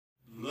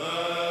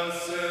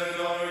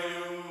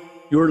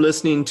You're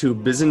listening to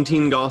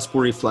Byzantine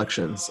Gospel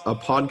Reflections, a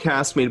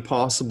podcast made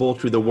possible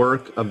through the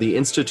work of the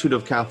Institute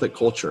of Catholic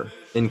Culture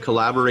in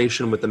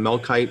collaboration with the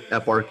Melkite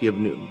Eparchy of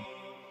Newton.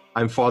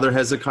 I'm Father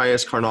Hezekiah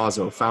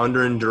Carnazzo,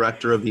 founder and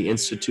director of the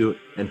Institute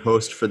and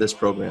host for this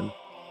program.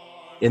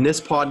 In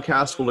this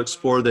podcast, we'll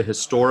explore the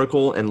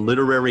historical and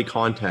literary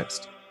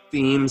context,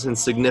 themes, and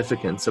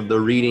significance of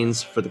the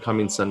readings for the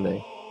coming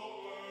Sunday.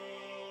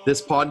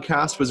 This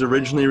podcast was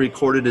originally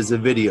recorded as a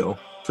video.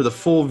 For the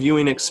full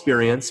viewing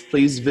experience,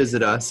 please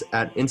visit us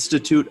at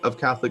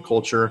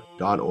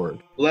instituteofcatholicculture.org.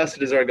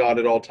 Blessed is our God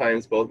at all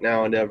times, both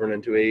now and ever, and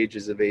unto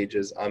ages of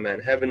ages. Amen.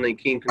 Heavenly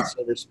King,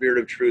 Consoler, Spirit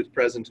of truth,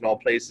 present in all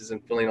places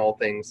and filling all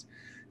things,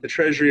 the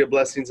treasury of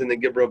blessings and the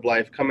giver of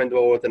life, come and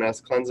dwell within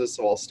us, cleanse us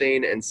of all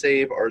stain, and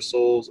save our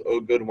souls, O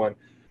good one.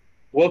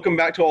 Welcome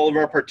back to all of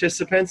our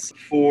participants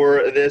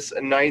for this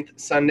ninth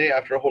Sunday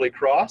after Holy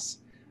Cross,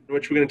 in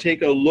which we're going to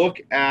take a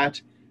look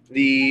at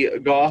the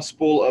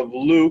Gospel of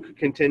Luke,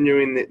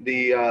 continuing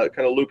the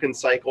kind of Lucan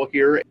cycle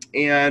here.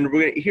 And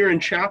we're going to hear in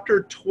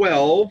chapter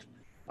 12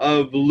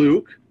 of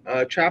Luke,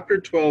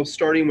 chapter 12,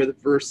 starting with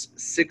verse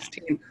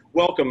 16.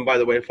 Welcome, by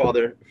the way,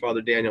 Father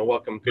Daniel.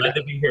 Welcome. Glad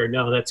to be here.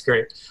 No, that's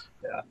great.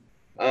 Yeah.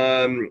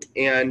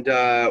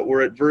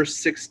 We're at verse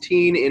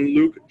 16 in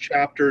Luke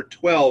chapter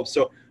 12.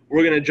 So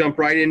we're going to jump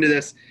right into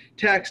this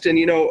text. And,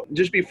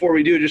 just before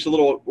we do, just a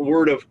little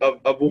word of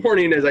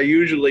warning, as I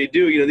usually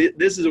do.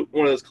 This is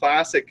one of those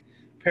classic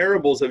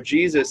parables of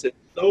Jesus. It's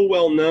so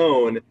well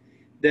known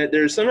that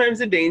there's sometimes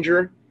a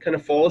danger, kind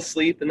of fall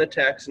asleep in the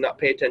text and not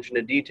pay attention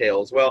to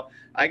details. Well,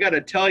 I got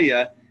to tell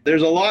you,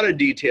 there's a lot of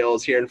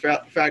details here. In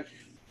fact,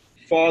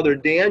 Father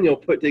Daniel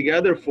put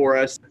together for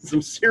us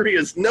some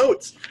serious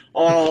notes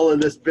on all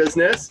of this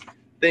business.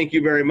 Thank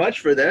you very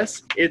much for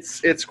this.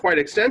 It's quite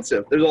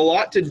extensive. There's a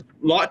lot to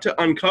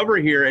uncover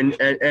here, and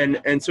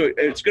so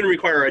it's going to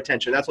require our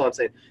attention. That's all I'm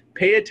saying.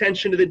 Pay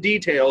attention to the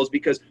details,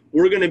 because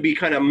we're going to be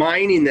kind of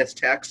mining this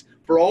text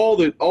for all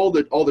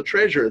the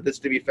treasure that's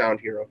to be found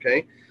here.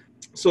 Okay,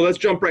 so let's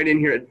jump right in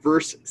here at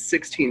verse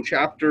 16.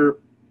 Chapter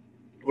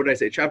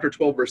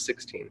 12, verse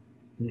 16.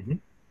 Mm-hmm.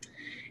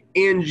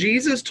 And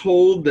Jesus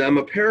told them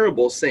a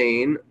parable,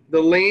 saying, "The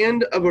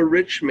land of a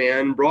rich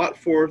man brought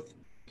forth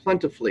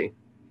plentifully.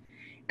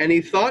 And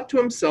he thought to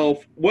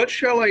himself, what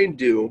shall I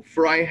do?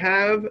 For I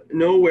have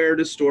nowhere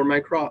to store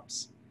my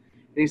crops.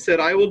 And he said,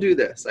 I will do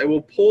this. I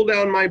will pull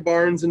down my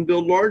barns and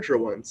build larger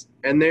ones.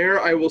 And there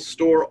I will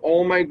store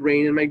all my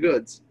grain and my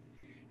goods.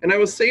 And I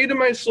will say to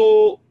my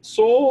soul,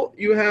 soul,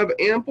 you have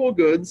ample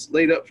goods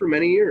laid up for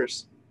many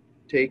years.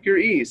 Take your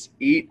ease,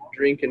 eat,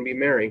 drink, and be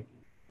merry.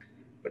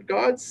 But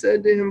God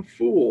said to him,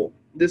 fool,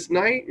 this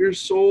night your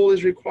soul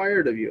is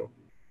required of you.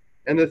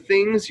 And the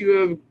things you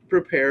have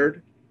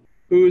prepared,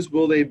 whose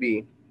will they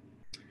be?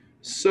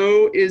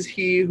 So is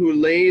he who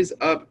lays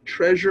up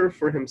treasure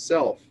for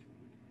himself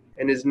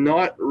and is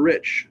not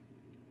rich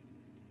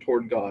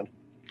toward God."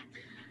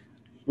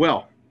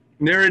 Well,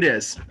 there it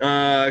is.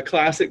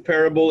 Classic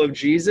parable of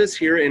Jesus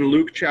here in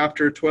Luke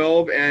chapter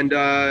 12. And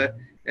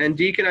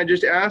Deacon, I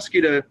just ask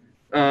you to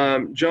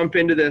jump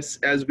into this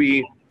as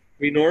we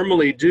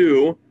normally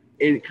do,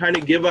 and kind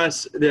of give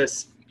us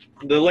the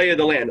lay of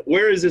the land.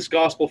 Where is this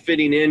gospel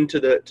fitting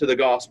into the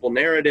gospel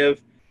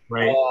narrative?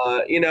 Right.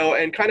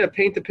 And kind of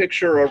paint the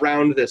picture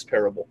around this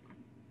parable.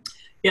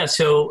 Yeah.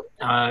 So,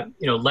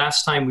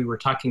 last time we were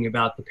talking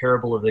about the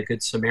parable of the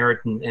Good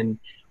Samaritan, and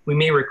we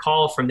may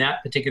recall from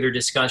that particular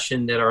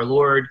discussion that our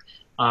Lord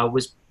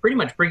was pretty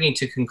much bringing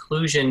to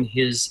conclusion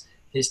his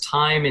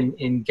time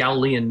in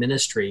Galilean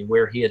ministry,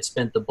 where he had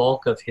spent the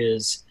bulk of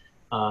his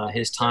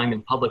time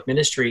in public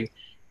ministry,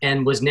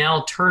 and was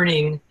now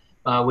turning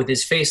with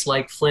his face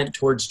like flint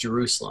towards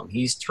Jerusalem.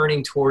 He's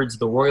turning towards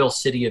the royal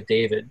city of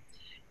David.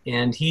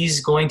 And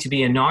he's going to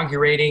be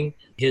inaugurating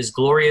his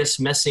glorious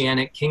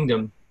messianic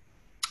kingdom,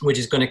 which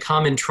is going to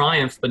come in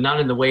triumph, but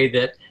not in the way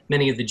that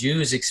many of the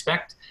Jews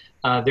expect.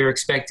 They're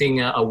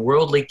expecting a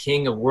worldly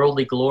king of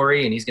worldly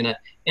glory, and he's going to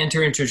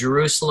enter into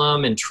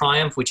Jerusalem and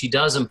triumph, which he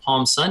does on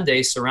Palm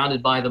Sunday,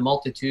 surrounded by the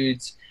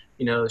multitudes,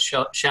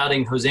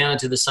 shouting Hosanna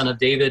to the Son of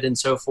David and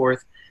so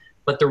forth.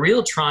 But the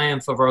real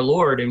triumph of our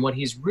Lord, and what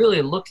he's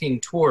really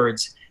looking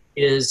towards,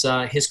 is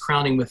his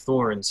crowning with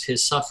thorns,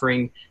 his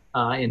suffering,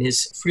 in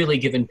his freely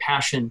given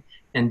passion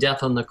and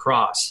death on the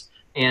cross,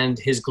 and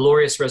his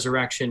glorious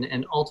resurrection,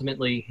 and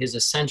ultimately his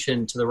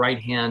ascension to the right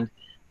hand,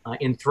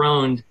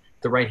 enthroned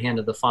the right hand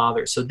of the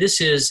Father. So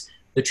this is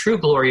the true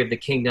glory of the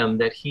kingdom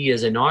that he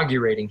is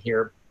inaugurating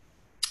here.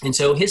 And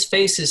so his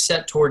face is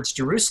set towards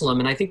Jerusalem,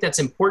 and I think that's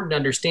important to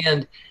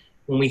understand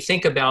when we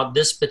think about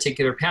this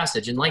particular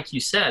passage. And like you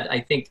said, I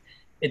think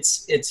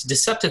it's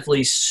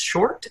deceptively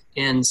short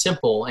and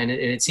simple, and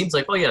it seems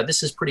like, oh yeah,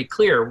 this is pretty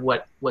clear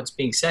what's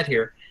being said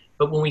here.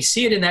 But when we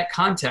see it in that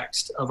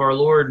context of our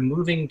Lord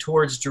moving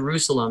towards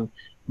Jerusalem,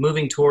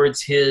 moving towards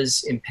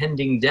his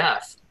impending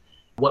death,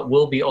 what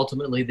will be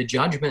ultimately the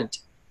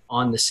judgment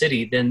on the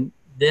city, then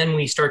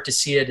we start to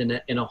see it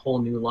in a whole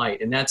new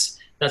light. And that's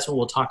what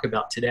we'll talk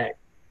about today.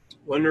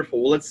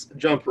 Wonderful. Well, let's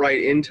jump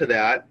right into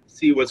that,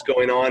 see what's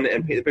going on,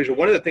 and paint the picture.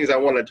 One of the things I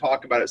want to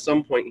talk about at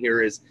some point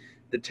here is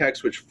the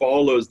text which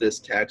follows this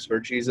text, where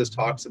Jesus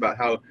talks about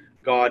how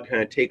God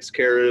kind of takes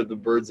care of the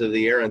birds of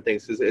the air and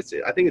things.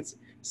 I think it's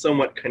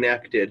somewhat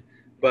connected.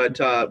 But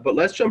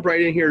let's jump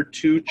right in here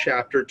to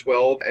chapter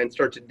 12 and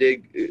start to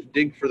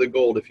dig for the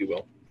gold, if you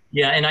will.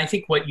 Yeah, and I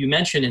think what you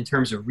mentioned in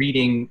terms of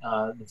reading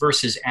the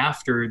verses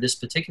after this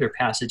particular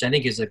passage, I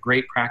think is a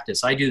great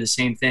practice. I do the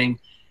same thing,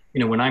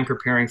 when I'm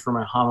preparing for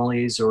my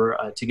homilies or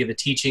to give a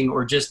teaching,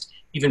 or just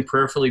even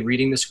prayerfully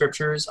reading the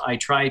scriptures. I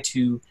try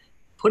to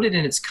put it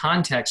in its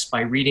context by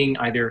reading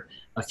either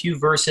a few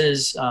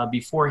verses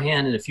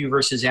beforehand and a few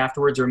verses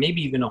afterwards, or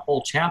maybe even a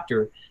whole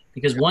chapter,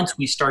 because once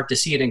we start to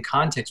see it in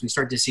context, we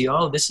start to see,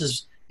 oh, this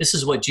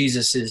is what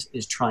Jesus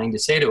is trying to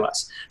say to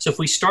us. So if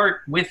we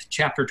start with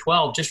chapter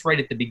 12, just right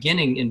at the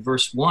beginning in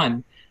verse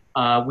 1,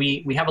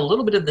 we have a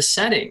little bit of the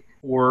setting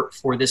for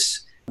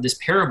this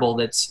parable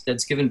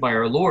that's given by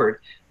our Lord.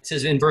 It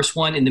says in verse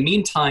 1, "In the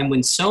meantime,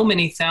 when so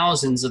many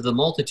thousands of the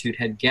multitude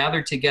had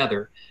gathered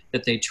together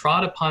that they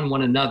trod upon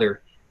one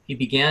another, he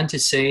began to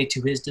say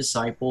to his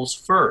disciples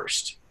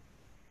first."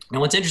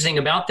 Now, what's interesting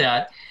about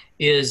that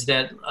is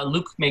that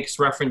Luke makes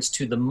reference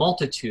to the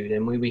multitude.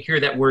 And when we hear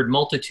that word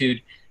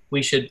multitude,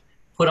 we should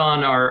put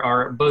on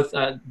our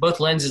both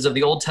lenses of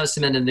the Old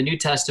Testament and the New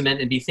Testament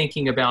and be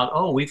thinking about,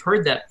 oh, we've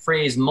heard that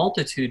phrase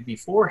multitude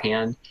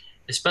beforehand,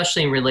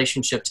 especially in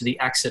relationship to the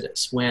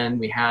Exodus, when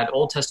we had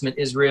Old Testament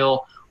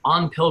Israel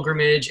on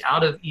pilgrimage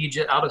out of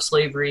Egypt, out of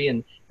slavery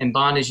and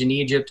bondage in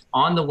Egypt,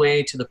 on the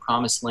way to the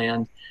promised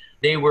land.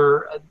 They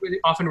were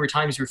often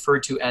times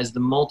referred to as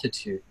the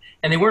multitude.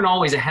 And they weren't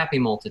always a happy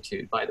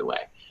multitude, by the way,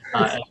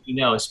 as you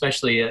know,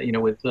 especially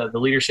with the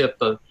leadership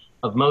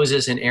of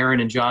Moses and Aaron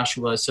and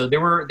Joshua. So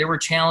there were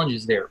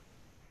challenges there.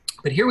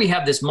 But here we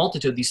have this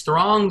multitude, these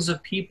throngs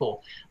of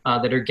people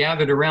that are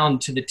gathered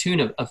around to the tune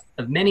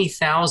of many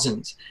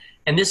thousands.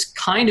 And this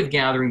kind of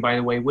gathering, by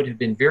the way, would have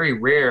been very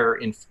rare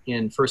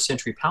in first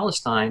century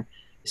Palestine,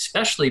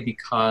 especially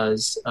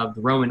because of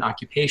the Roman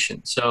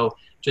occupation. So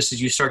just as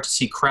you start to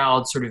see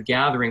crowds sort of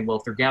gathering, well,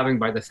 if they're gathering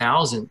by the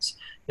thousands,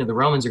 the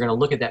Romans are going to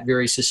look at that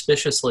very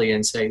suspiciously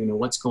and say,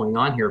 what's going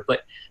on here?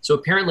 But so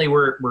apparently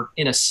we're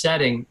in a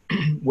setting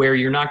where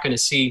you're not going to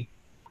see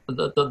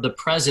the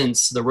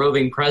presence, the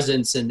roving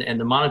presence and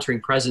the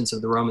monitoring presence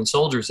of the Roman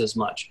soldiers as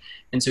much.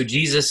 And so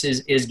Jesus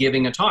is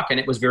giving a talk, and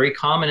it was very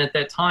common at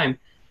that time,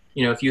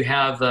 if you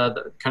have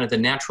kind of the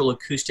natural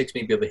acoustics,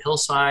 maybe of a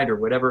hillside or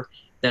whatever,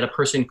 that a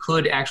person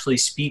could actually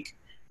speak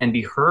and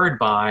be heard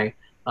by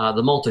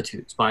the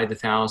multitudes, by the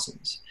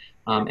thousands.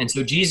 And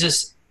so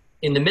Jesus,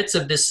 in the midst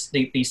of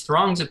these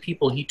throngs of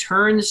people, he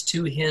turns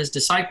to his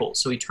disciples.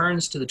 So he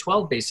turns to the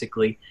 12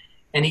 basically,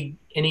 and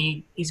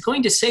he's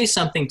going to say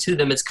something to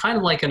them. It's kind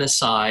of like an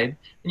aside,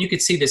 and you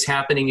could see this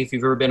happening if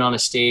you've ever been on a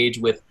stage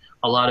with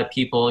a lot of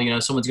people.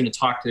 Someone's going to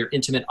talk to their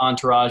intimate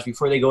entourage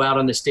before they go out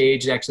on the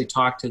stage to actually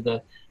talk to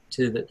the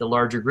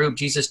larger group.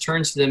 Jesus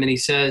turns to them and he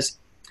says,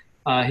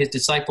 his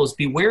disciples,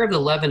 "Beware of the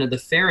leaven of the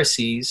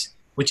Pharisees,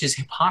 which is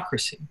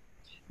hypocrisy.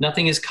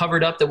 Nothing is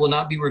covered up that will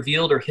not be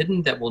revealed, or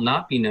hidden that will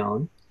not be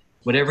known.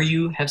 Whatever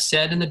you have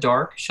said in the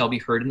dark shall be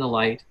heard in the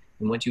light,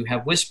 and what you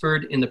have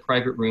whispered in the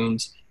private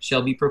rooms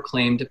shall be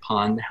proclaimed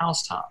upon the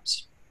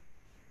housetops."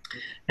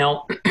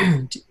 Now,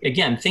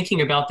 again, thinking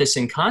about this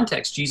in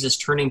context, Jesus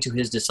turning to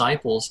his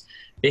disciples,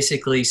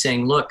 basically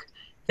saying, look,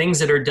 things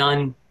that are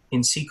done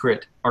in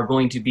secret are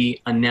going to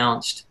be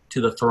announced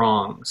to the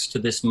throngs, to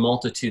this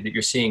multitude that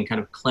you're seeing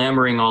kind of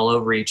clamoring all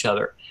over each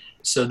other.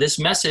 So this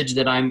message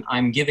that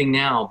I'm giving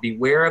now,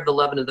 beware of the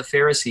leaven of the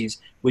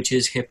Pharisees, which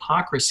is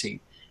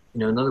hypocrisy.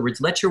 In other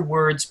words, let your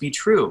words be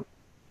true.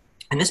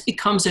 And this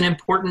becomes an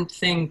important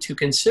thing to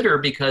consider,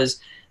 because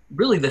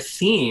really the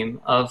theme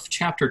of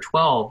chapter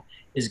 12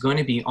 is going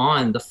to be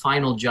on the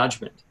final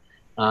judgment,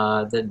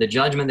 the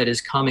judgment that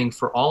is coming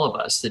for all of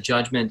us, the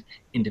judgment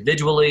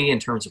individually in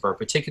terms of our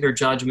particular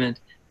judgment,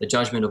 the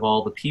judgment of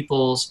all the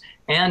peoples,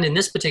 and in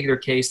this particular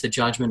case, the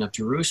judgment of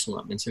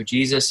Jerusalem. And so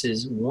Jesus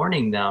is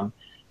warning them,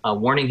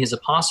 warning his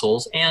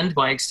apostles, and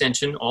by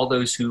extension, all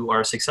those who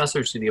are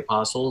successors to the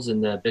apostles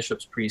and the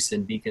bishops, priests,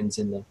 and deacons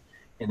in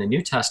the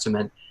New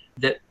Testament,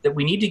 that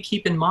we need to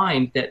keep in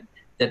mind that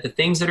the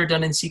things that are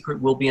done in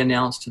secret will be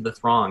announced to the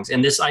throngs.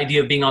 And this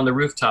idea of being on the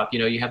rooftop,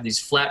 you have these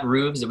flat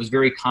roofs. It was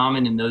very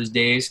common in those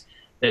days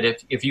that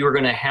if you were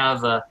going to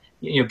have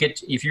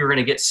if you were going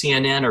to get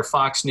CNN or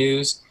Fox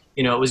News,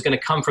 it was going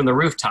to come from the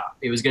rooftop.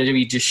 It was going to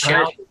be just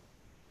shouting.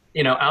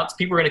 Out,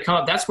 people were going to come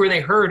up. That's where they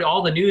heard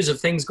all the news of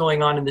things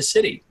going on in the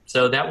city.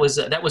 So that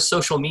was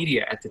social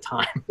media at the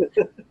time.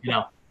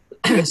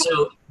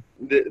 So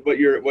what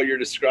you're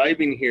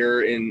describing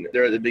here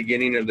there at the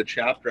beginning of the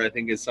chapter, I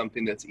think, is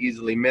something that's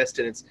easily missed,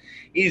 and it's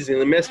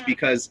easily missed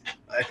because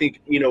I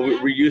think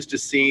we're used to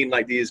seeing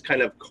like these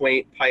kind of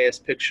quaint, pious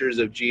pictures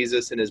of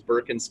Jesus in his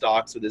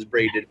Birkenstocks with his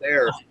braided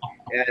hair,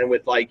 and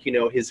with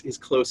his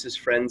closest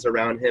friends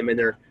around him, and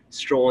they're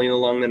strolling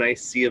along the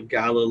nice Sea of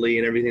Galilee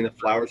and everything. The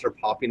flowers are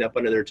popping up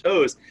under their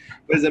toes.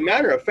 But as a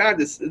matter of fact,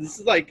 this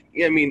is like,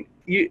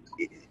 you,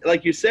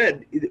 like you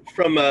said,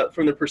 from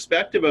the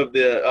perspective of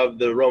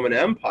the Roman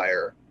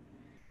Empire,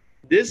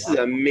 this is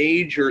a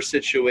major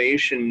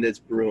situation that's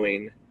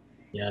brewing.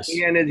 Yes.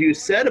 And as you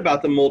said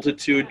about the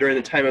multitude during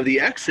the time of the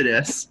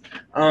Exodus,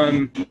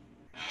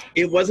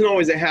 it wasn't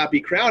always a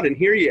happy crowd. And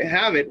here you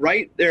have it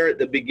right there at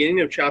the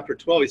beginning of chapter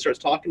 12. He starts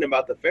talking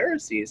about the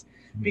Pharisees,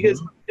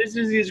 because this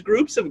is these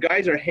groups of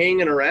guys are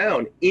hanging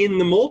around in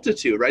the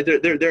multitude, right?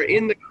 They're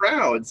in the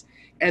crowds,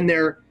 and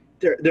they're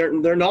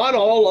not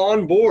all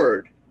on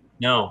board.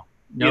 No,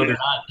 they're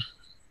not.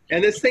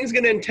 And this thing's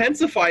going to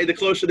intensify the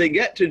closer they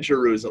get to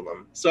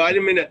Jerusalem. So I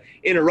didn't mean to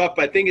interrupt,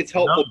 but I think it's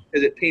helpful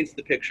because it paints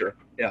the picture.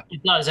 Yeah,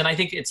 it does, and I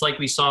think it's like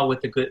we saw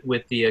with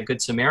the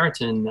Good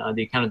Samaritan,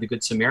 the account of the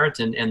Good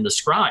Samaritan and the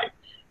scribe.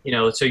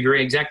 So you're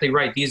exactly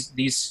right.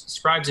 These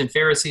scribes and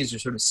Pharisees are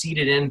sort of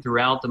seated in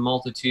throughout the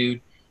multitude,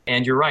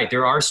 and you're right.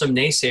 There are some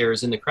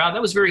naysayers in the crowd.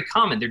 That was very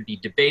common. There'd be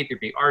debate, there'd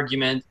be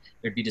argument,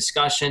 there'd be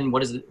discussion.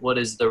 What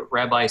is the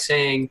rabbi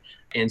saying?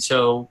 And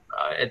so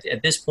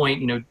at this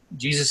point,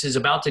 Jesus is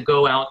about to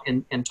go out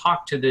and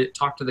talk to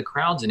the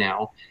crowds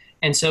now.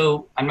 And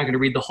so I'm not going to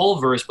read the whole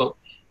verse,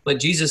 but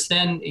Jesus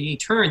then he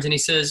turns and he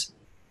says,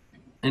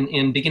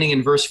 and beginning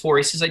in verse 4,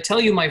 he says, "I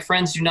tell you, my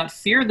friends, do not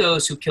fear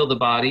those who kill the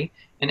body,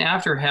 and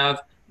after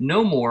have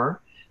no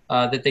more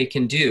that they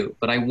can do.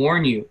 But I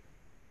warn you,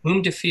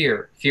 whom to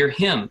fear? Fear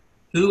him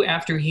who,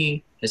 after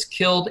he has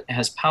killed,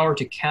 has power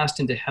to cast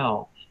into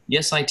hell.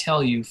 Yes, I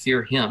tell you,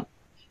 fear him."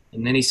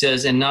 And then he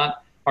says,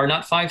 "Are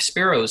not 5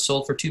 sparrows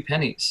sold for 2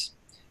 pennies?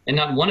 And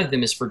not one of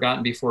them is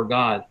forgotten before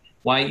God.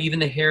 Why, even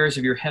the hairs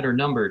of your head are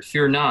numbered.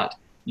 Fear not,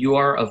 you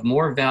are of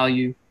more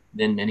value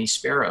than many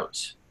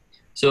sparrows."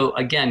 So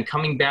again,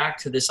 coming back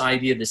to this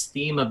idea, this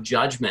theme of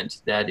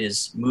judgment that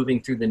is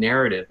moving through the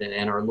narrative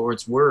and our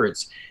Lord's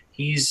words,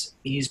 he's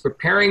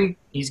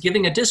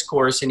giving a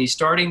discourse, and he's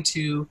starting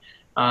to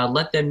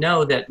let them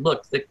know that,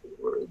 look,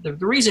 the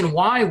reason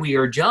why we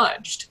are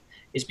judged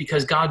is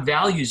because God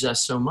values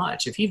us so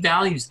much. If he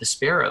values the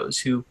sparrows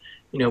who,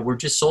 were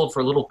just sold for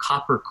a little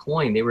copper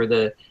coin,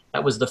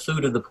 that was the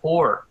food of the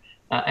poor.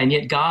 And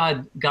yet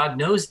God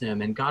knows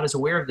them, and God is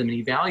aware of them, and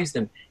he values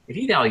them. If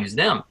he values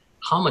them,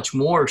 how much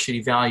more should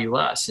he value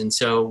us? And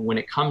so when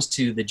it comes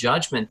to the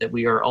judgment that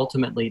we are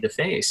ultimately to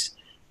face,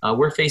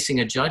 we're facing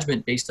a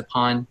judgment based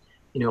upon,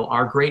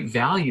 our great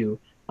value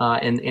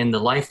and the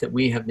life that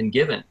we have been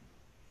given.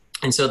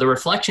 And so the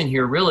reflection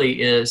here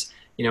really is,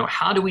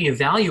 how do we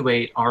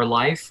evaluate our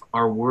life,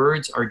 our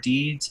words, our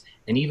deeds,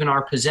 and even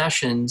our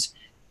possessions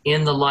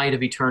in the light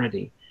of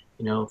eternity,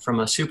 from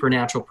a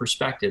supernatural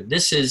perspective?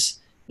 This is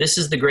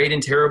the great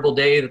and terrible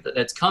day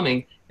that's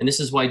coming. And this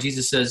is why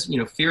Jesus says,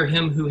 fear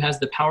him who has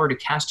the power to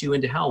cast you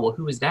into hell. Well,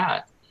 who is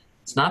that?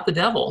 It's not the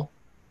devil.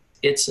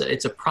 It's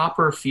a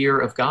proper fear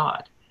of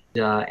God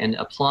and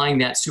applying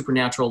that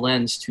supernatural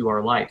lens to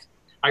our life.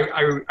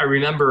 I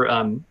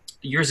remember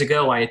years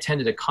ago, I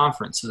attended a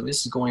conference. So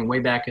this is going way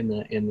back in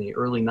the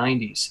early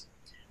 90s,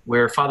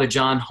 where Father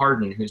John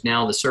Hardin, who's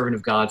now the servant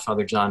of God,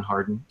 Father John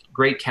Hardin,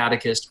 great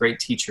catechist, great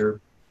teacher.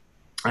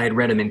 I had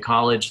read him in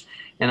college,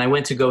 and I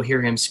went to go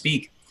hear him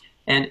speak.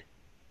 And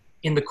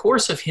in the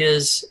course of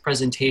his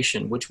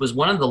presentation, which was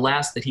one of the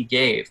last that he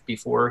gave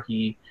before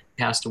he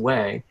passed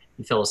away,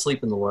 he fell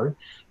asleep in the Lord,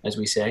 as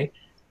we say,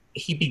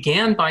 he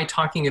began by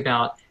talking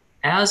about,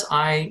 as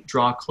I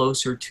draw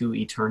closer to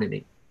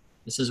eternity.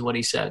 This is what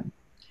he said.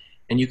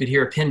 And you could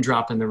hear a pin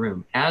drop in the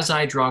room. As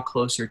I draw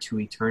closer to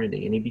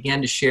eternity. And he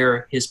began to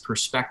share his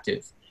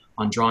perspective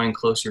on drawing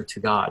closer to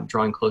God,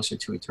 drawing closer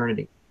to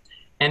eternity.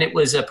 And it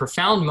was a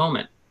profound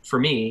moment for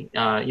me,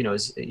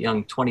 as a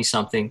young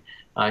 20-something,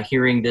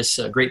 hearing this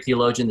great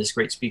theologian, this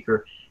great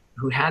speaker,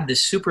 who had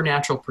this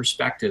supernatural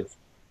perspective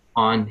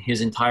on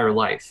his entire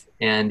life.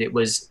 And it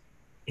was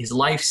his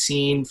life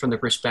seen from the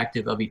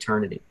perspective of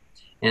eternity.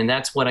 And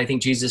that's what I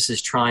think Jesus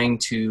is trying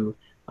to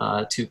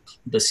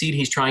the seed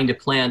he's trying to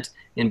plant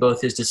in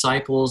both his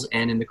disciples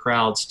and in the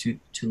crowds, to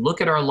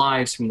look at our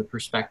lives from the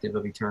perspective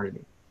of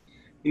eternity.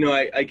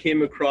 I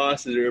came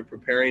across, as we were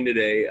preparing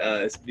today,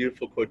 this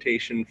beautiful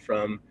quotation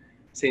from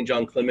St.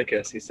 John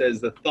Climacus. He says,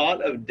 "The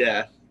thought of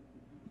death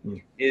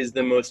is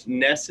the most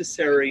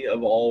necessary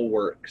of all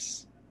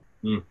works.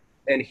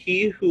 And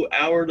he who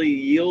hourly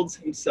yields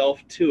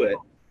himself to it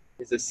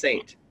is a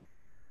saint.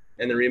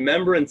 And the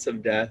remembrance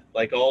of death,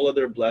 like all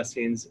other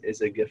blessings,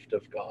 is a gift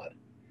of God."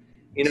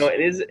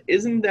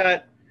 Isn't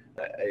that,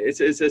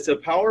 it's a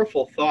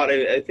powerful thought.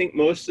 I think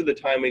most of the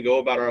time we go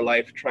about our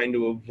life trying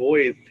to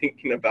avoid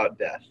thinking about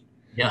death.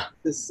 Yeah.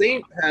 The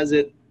saint has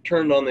it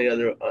turned on the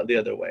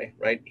other way,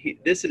 right?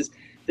 This is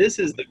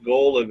the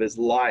goal of his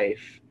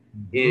life,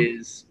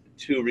 is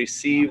to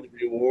receive the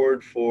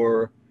reward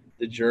for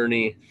the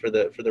journey, for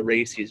the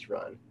race he's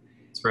run.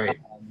 That's right.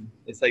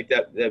 It's like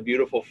that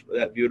beautiful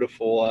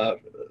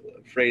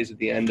phrase at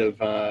the end of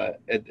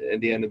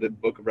the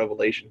book of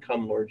Revelation,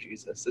 "Come, Lord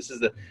Jesus." This is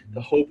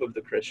the hope of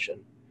the Christian.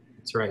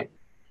 That's right.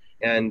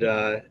 And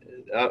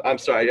I'm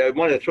sorry, I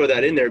wanted to throw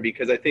that in there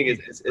because I think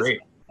it's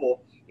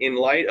helpful in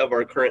light of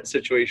our current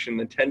situation,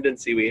 the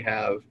tendency we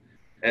have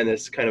and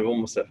this kind of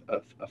almost a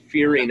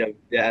fearing of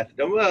death.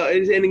 Well,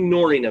 it's an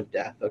ignoring of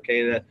death,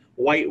 okay, the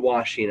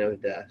whitewashing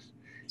of death,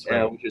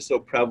 right. which is so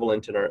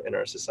prevalent in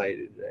our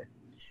society today.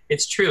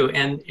 It's true,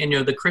 and you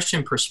know the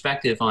Christian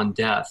perspective on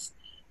death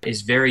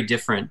is very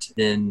different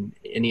than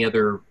any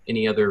other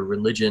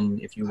religion,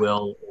 if you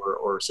will,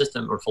 or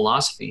system or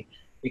philosophy,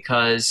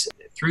 because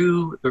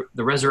through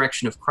the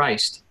resurrection of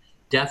Christ,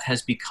 death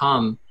has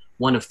become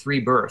one of three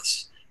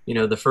births. You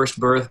know, the first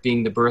birth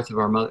being the birth of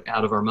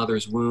out of our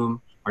mother's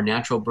womb, our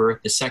natural birth.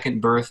 The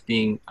second birth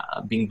being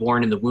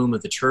born in the womb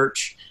of the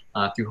church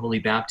through holy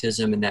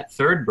baptism, and that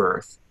third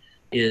birth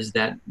is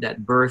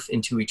that birth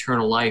into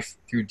eternal life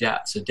through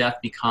death. So death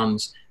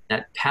becomes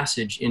that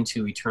passage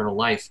into eternal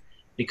life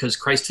because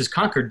Christ has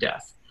conquered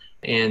death.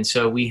 And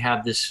so we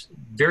have this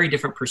very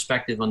different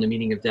perspective on the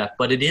meaning of death.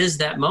 But it is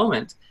that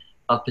moment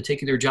of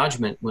particular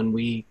judgment when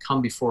we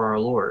come before our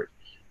Lord.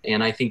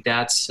 And I think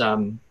that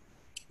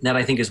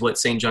I think is what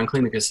St. John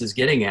Climacus is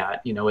getting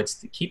at. You know,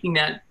 it's keeping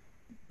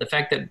the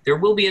fact that there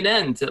will be an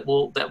end that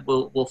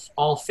we'll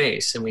all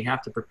face, and we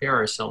have to prepare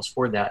ourselves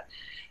for that.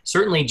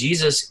 Certainly,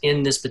 Jesus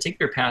in this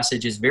particular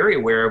passage is very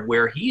aware of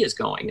where he is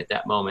going at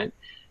that moment,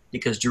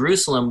 because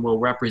Jerusalem will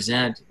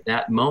represent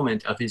that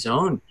moment of his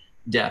own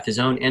death, his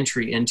own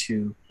entry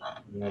into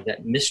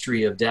that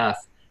mystery of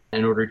death,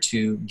 in order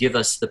to give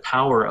us the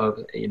power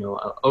of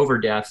over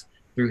death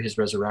through his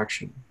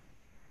resurrection.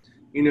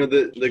 You know,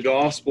 the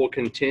gospel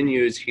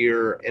continues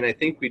here, and I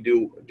think we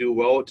do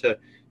well to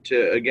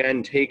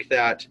again take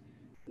that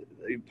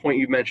point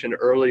you mentioned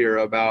earlier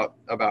about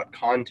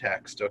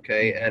context,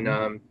 okay? And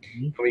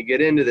when we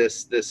get into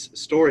this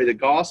story, the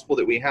gospel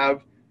that we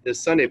have this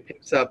Sunday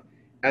picks up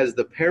as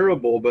the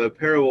parable, but a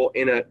parable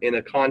in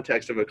a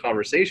context of a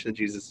conversation that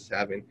Jesus is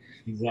having.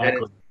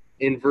 Exactly. And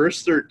in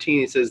verse 13,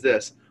 he says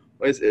this: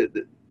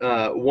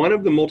 one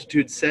of the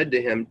multitude said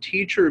to him,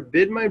 "Teacher,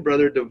 bid my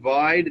brother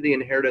divide the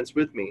inheritance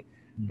with me."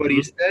 But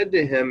he said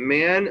to him,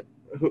 "Man,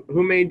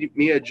 who made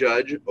me a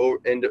judge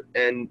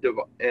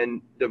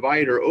and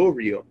divider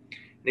over you?"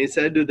 And he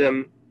said to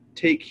them,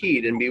 "Take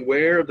heed and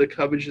beware of the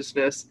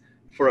covetousness,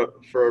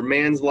 for a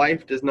man's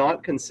life does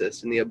not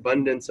consist in the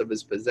abundance of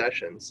his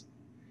possessions."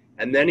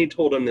 And then he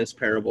told him this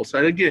parable. So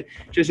I think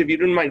just if you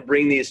didn't mind,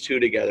 bring these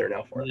two together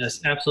now for us.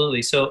 Yes,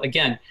 absolutely. So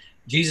again,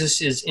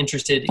 Jesus is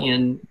interested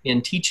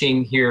in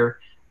teaching here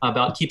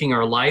about keeping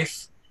our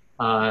life,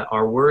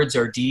 our words,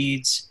 our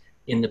deeds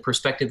in the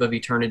perspective of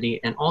eternity,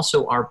 and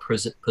also our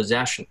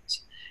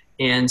possessions.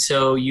 And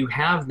so you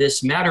have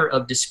this matter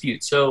of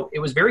dispute. So it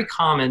was very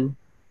common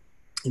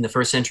in the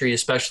first century,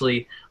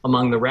 especially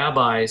among the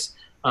rabbis,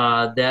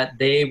 that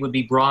they would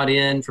be brought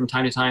in from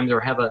time to time,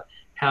 or have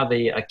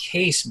a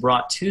case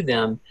brought to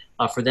them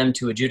for them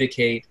to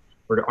adjudicate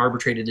or to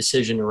arbitrate a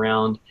decision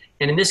around.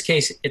 And in this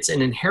case, it's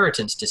an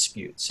inheritance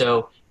dispute.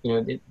 So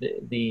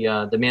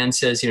the man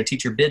says,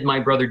 "Teacher, bid my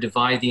brother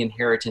divide the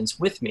inheritance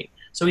with me."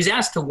 So he's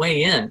asked to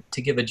weigh in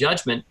to give a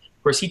judgment.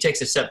 Of course, he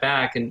takes a step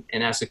back and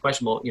asks the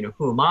question, well,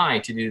 who am I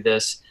to do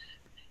this?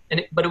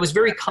 But it was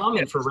very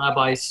common for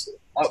rabbis.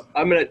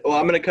 I'm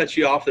gonna cut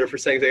you off there for a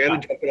second. I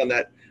got to jump in on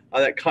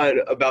that kind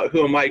of about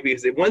who am I,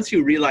 because once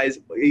you realize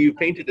you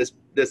painted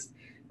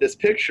this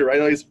picture, right?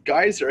 All these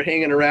guys are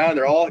hanging around.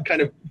 They're all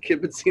kind of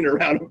kibitzing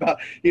around about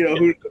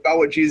about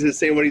what Jesus is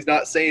saying, what he's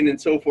not saying, and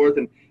so forth,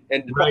 and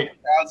right. The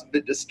crowd's a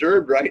bit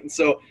disturbed, right? And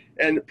so,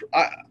 and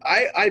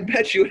I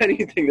bet you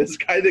anything, this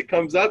guy that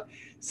comes up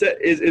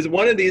is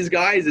one of these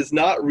guys is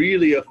not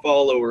really a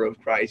follower of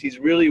Christ. He's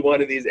really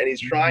one of these, and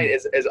he's trying,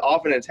 as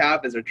often as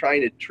happens, they're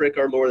trying to trick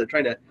our Lord. They're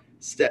trying to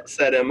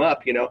set him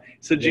up,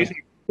 So Jesus,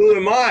 who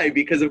am I?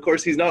 Because of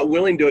course he's not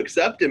willing to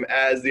accept him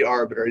as the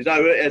arbiter. He's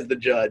not as the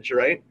judge,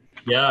 right?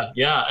 Yeah,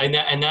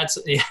 and that's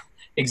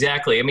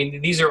exactly. I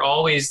mean, these are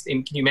always.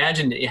 And can you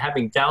imagine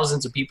having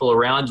thousands of people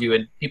around you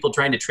and people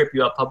trying to trip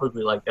you up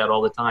publicly like that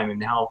all the time,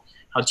 and how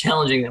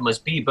challenging that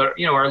must be?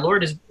 But our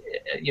Lord is,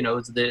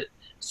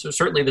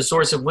 certainly the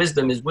source of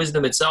wisdom is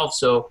wisdom itself.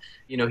 So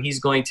he's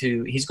going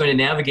to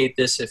navigate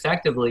this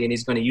effectively, and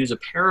he's going to use a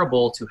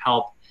parable to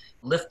help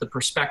lift the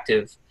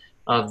perspective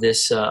of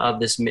this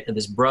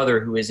brother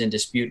who is in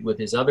dispute with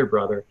his other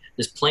brother,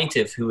 this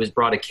plaintiff who has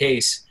brought a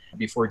case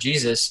before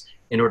Jesus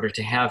in order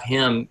to have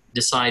him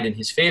decide in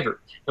his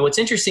favor. And what's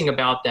interesting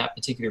about that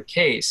particular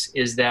case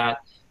is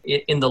that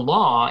in the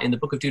law, in the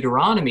book of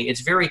Deuteronomy,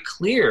 it's very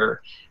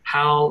clear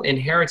how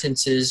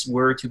inheritances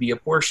were to be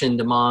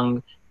apportioned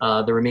among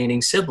the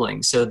remaining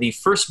siblings. So the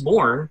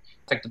firstborn,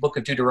 in fact, the book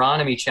of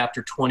Deuteronomy,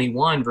 chapter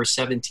 21, verse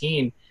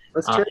 17.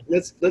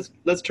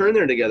 Let's turn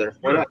there together.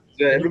 Why not?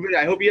 Everybody,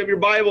 I hope you have your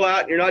Bible out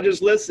and you're not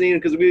just listening,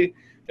 because we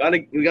gotta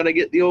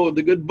get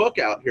the good book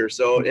out here.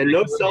 So, and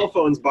no cell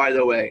phones, by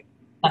the way.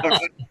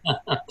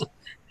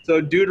 So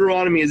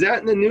Deuteronomy, is that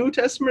in the New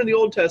Testament or the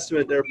Old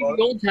Testament there, Paul?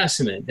 The Old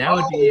Testament. That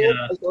would be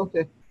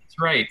okay.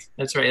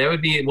 That's right. That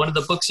would be one of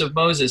the books of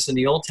Moses in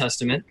the Old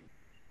Testament.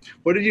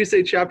 What did you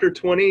say, chapter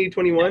 20,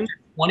 21?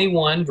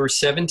 21, verse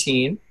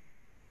 17.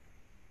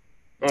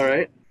 All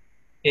right.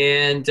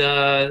 And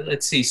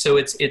let's see. So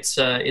it's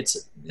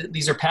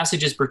these are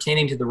passages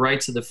pertaining to the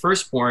rights of the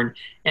firstborn.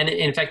 And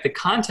in fact, the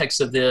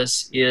context of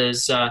this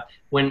is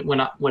when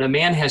a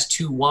man has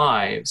two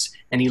wives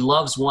and he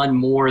loves one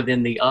more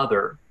than the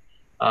other,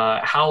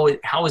 how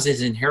is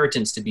his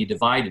inheritance to be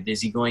divided?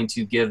 Is he going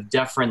to give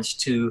deference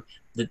to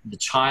the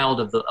child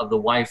of the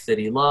wife that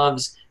he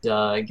loves,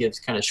 gives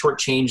kind of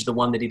shortchange the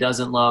one that he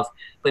doesn't love?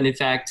 But in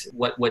fact,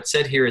 what's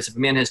said here is if a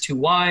man has two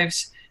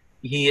wives,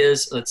 he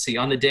is, let's see,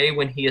 on the day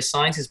when he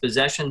assigns his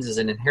possessions as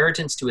an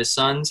inheritance to his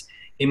sons,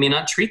 he may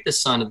not treat the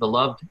son of the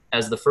loved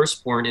as the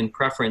firstborn in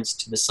preference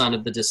to the son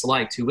of the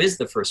disliked, who is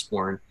the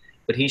firstborn,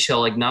 but he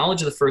shall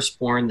acknowledge the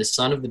firstborn, the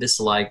son of the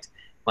disliked,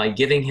 by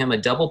giving him a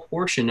double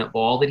portion of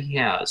all that he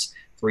has,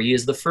 for he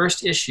is the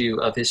first issue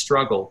of his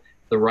struggle.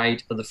 The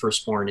right of the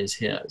firstborn is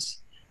his.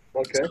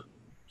 Okay.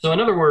 So in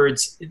other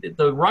words,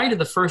 the right of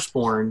the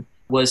firstborn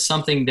was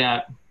something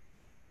that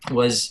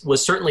was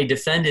certainly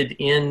defended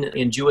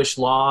in Jewish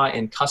law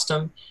and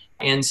custom.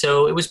 And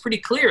so it was pretty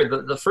clear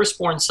that the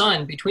firstborn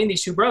son between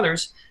these two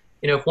brothers,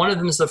 if one of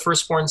them is the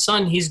firstborn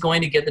son, he's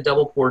going to get the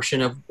double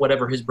portion of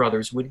whatever his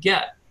brothers would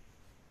get.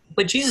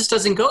 But Jesus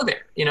doesn't go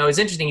there. It's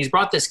interesting. He's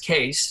brought this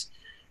case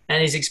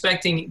and he's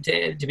expecting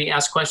to be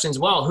asked questions.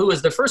 Well, who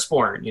is the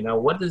firstborn?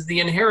 What is the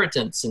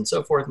inheritance, and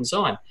so forth and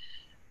so on.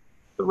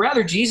 But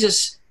rather,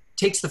 Jesus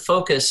takes the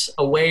focus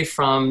away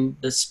from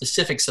the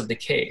specifics of the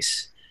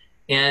case.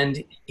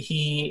 And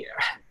he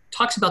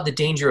talks about the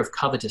danger of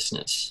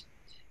covetousness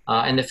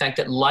and the fact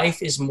that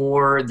life is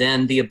more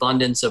than the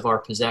abundance of our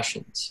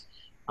possessions.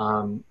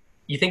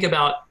 You think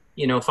about,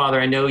 Father,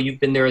 I know you've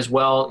been there as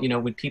well,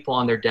 with people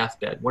on their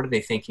deathbed. What are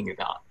they thinking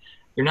about?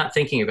 They're not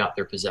thinking about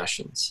their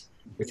possessions.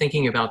 They're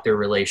thinking about their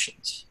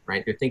relations,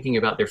 right? They're thinking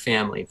about their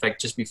family. In fact,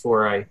 just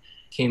before I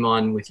came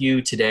on with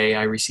you today,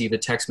 I received a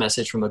text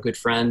message from a good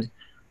friend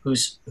who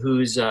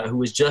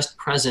was just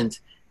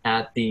present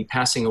at the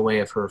passing away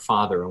of her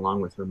father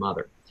along with her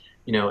mother.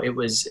 It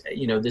was,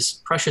 this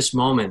precious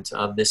moment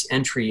of this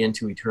entry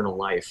into eternal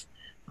life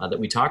that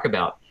we talk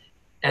about.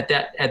 At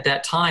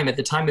that time, at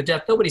the time of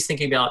death, nobody's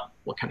thinking about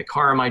what kind of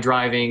car am I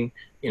driving,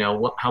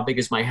 how big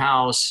is my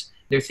house.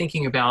 They're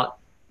thinking about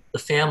the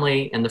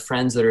family and the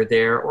friends that are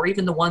there, or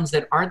even the ones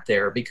that aren't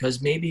there,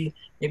 because maybe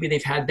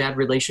they've had bad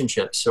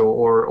relationships,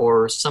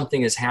 or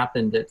something has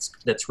happened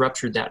that's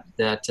ruptured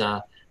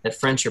that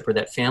friendship or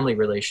that family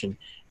relation.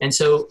 And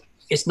so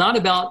it's not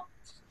about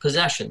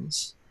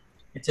possessions.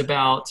 It's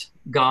about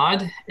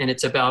God, and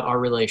it's about our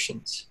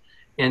relations.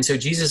 And so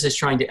Jesus is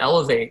trying to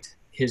elevate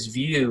his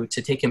view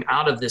to take him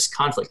out of this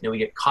conflict. We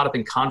get caught up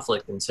in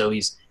conflict, and so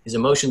his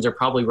emotions are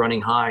probably running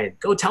high.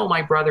 Go tell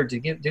my brother to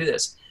do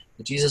this.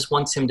 But Jesus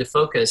wants him to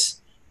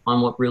focus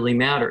on what really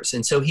matters.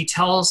 And so he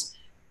tells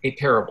a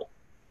parable.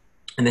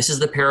 And this is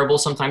the parable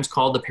sometimes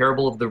called the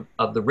parable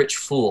of the rich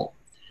fool.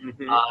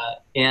 Mm-hmm.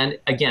 And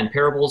again,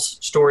 parables,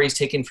 stories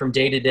taken from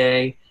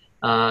day-to-day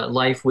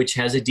life, which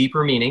has a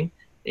deeper meaning.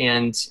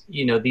 And,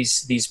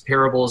 these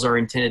parables are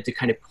intended to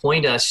kind of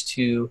point us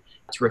to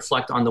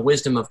reflect on the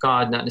wisdom of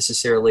God, not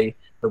necessarily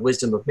the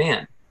wisdom of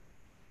man.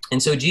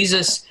 And so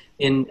Jesus,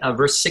 in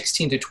verse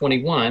 16 to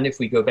 21, if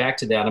we go back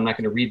to that, I'm not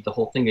going to read the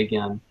whole thing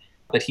again,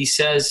 but he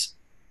says,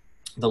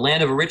 the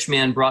land of a rich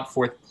man brought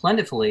forth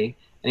plentifully,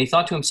 and he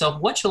thought to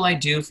himself, what shall I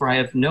do, for I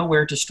have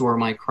nowhere to store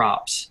my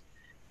crops?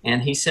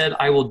 And he said,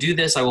 I will do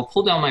this. I will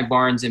pull down my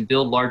barns and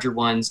build larger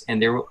ones,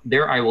 and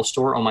there I will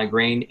store all my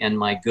grain and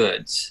my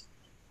goods.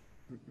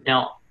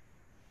 Now,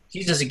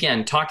 Jesus,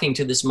 again, talking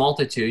to this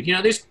multitude,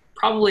 there's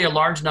probably a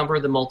large number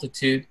of the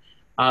multitude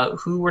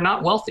who were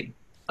not wealthy,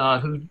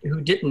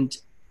 who didn't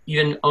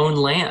even own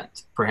land,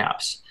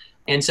 perhaps.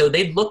 And so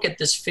they'd look at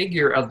this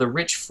figure of the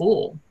rich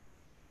fool,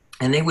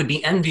 and they would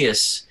be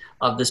envious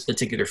of this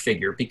particular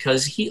figure,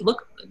 because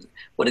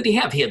what did he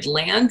have? He had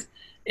land,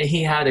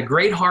 he had a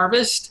great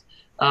harvest,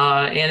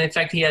 and in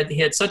fact, he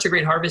had such a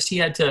great harvest,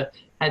 he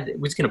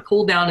was going to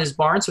pull down his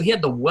barn, so he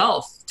had the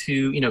wealth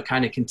to,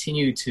 kind of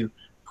continue to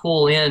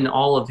pull in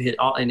all of it,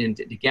 and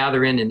to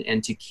gather in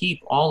and to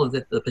keep all of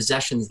the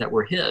possessions that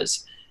were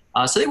his.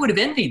 So they would have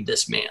envied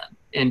this man,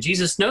 and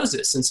Jesus knows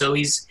this, and so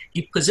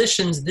he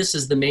positions this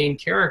as the main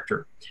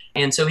character,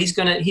 and so he's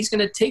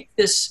gonna take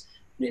this,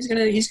 he's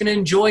gonna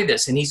enjoy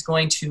this, and he's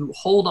going to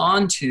hold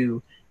on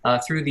to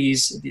through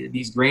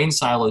these grain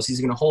silos. He's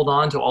going to hold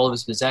on to all of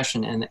his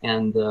possession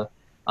and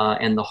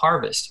the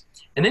harvest.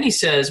 And then he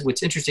says,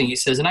 what's interesting, he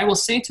says, and I will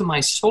say to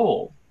my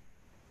soul,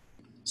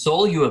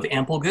 you have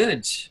ample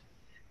goods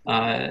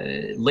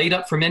laid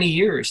up for many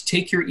years.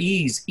 Take your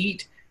ease,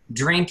 eat,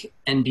 drink,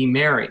 and be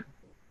merry.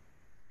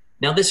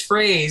 Now this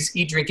phrase,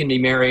 eat, drink, and be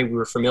merry,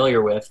 we're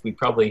familiar with. We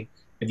probably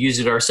have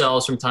used it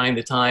ourselves from time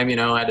to time,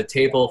 at a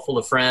table full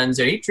of friends.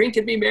 Eat, drink,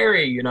 and be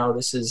merry.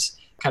 This is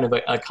kind of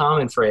a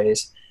common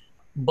phrase.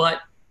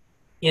 But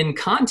in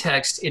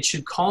context, it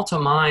should call to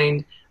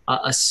mind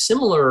a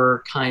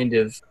similar kind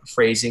of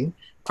phrasing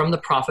from the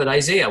prophet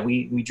Isaiah.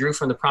 We drew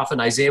from the prophet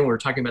Isaiah when we were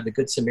talking about the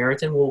Good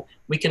Samaritan. Well,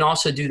 we can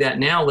also do that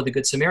now with the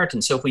Good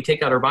Samaritan. So if we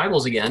take out our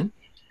Bibles again,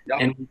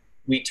 and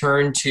we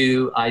turn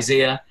to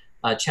Isaiah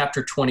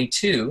chapter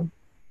 22,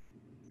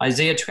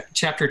 Isaiah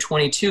chapter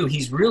 22,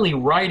 he's really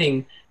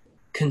writing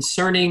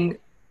concerning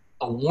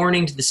a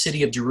warning to the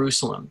city of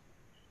Jerusalem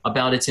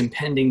about its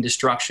impending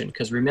destruction.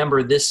 Because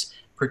remember, this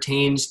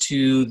pertains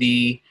to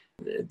the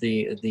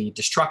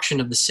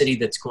destruction of the city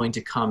that's going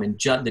to come, and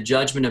the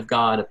judgment of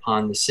God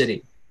upon the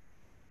city.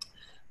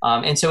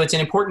 And so it's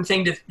an important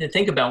thing to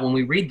think about when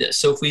we read this.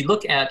 So if we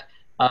look at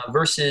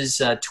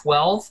verses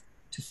 12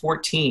 to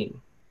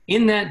 14,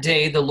 in that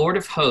day the Lord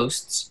of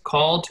hosts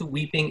called to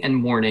weeping and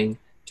mourning,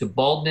 to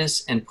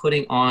baldness and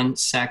putting on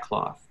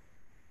sackcloth.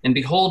 And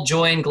behold,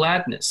 joy and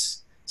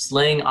gladness,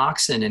 slaying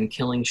oxen and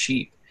killing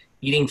sheep,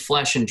 eating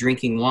flesh and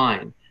drinking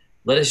wine.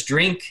 Let us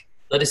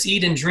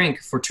eat and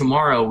drink, for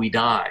tomorrow we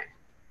die.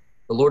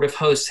 The Lord of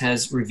hosts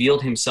has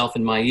revealed himself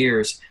in my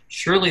ears.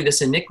 Surely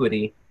this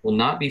iniquity will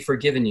not be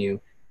forgiven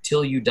you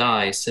till you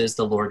die, says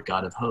the Lord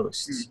God of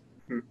hosts.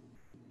 Mm-hmm.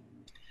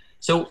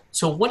 So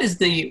what is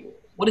the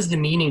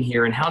meaning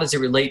here, and how does it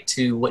relate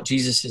to what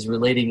Jesus is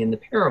relating in the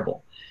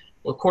parable?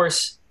 Well, of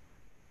course,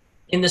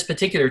 in this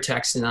particular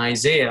text in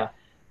Isaiah,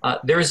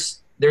 there's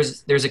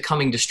a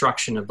coming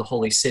destruction of the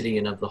holy city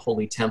and of the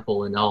holy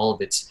temple and all of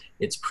its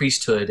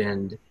priesthood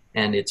and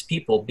its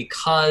people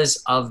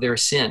because of their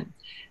sin.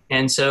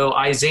 And so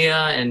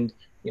Isaiah and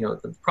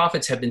the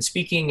prophets have been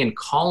speaking and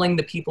calling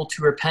the people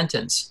to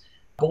repentance.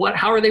 But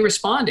how are they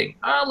responding?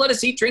 Let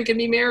us eat, drink, and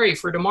be merry,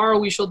 for tomorrow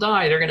we shall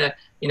die. They're going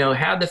to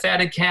have the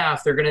fatted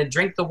calf. They're going to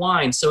drink the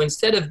wine. So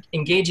instead of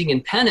engaging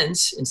in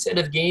penance, instead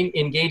of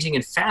engaging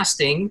in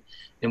fasting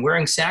and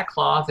wearing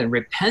sackcloth and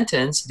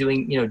repentance,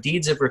 doing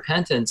deeds of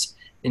repentance,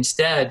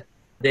 instead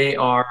they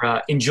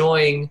are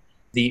enjoying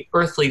the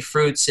earthly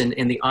fruits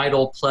and the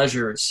idle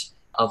pleasures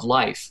of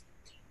life.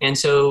 And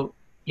so,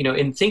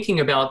 in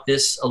thinking about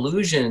this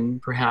allusion,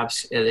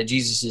 perhaps that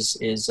Jesus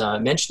is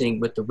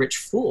mentioning with the rich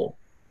fool,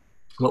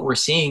 what we're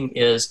seeing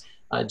is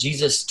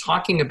Jesus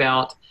talking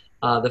about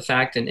the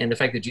fact, and the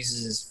fact that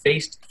Jesus is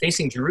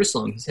facing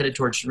Jerusalem. He's headed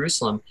towards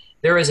Jerusalem.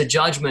 There is a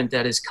judgment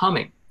that is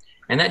coming.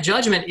 And that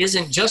judgment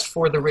isn't just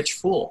for the rich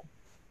fool.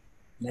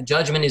 That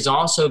judgment is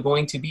also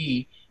going to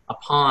be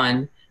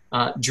upon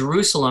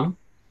Jerusalem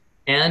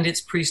and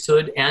its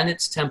priesthood and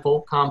its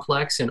temple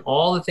complex and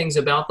all the things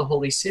about the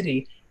holy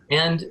city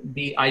and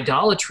the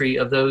idolatry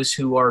of those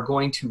who are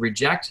going to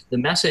reject the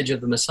message of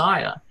the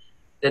Messiah,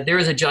 that there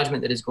is a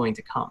judgment that is going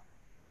to come.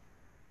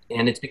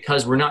 And it's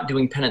because we're not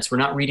doing penance. We're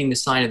not reading the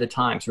sign of the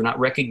times. We're not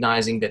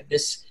recognizing that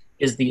this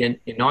is the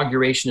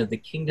inauguration of the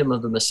kingdom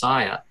of the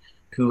Messiah,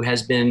 who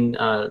has been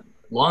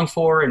longed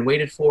for and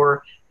waited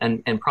for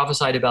and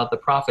prophesied about the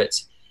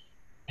prophets.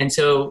 And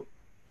so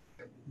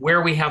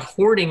where we have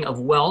hoarding of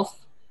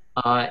wealth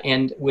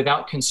and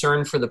without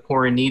concern for the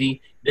poor and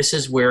needy, this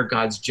is where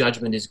God's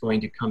judgment is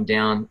going to come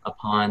down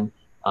upon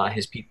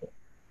his people.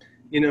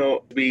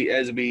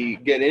 As we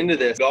get into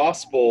this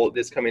gospel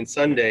this coming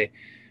Sunday,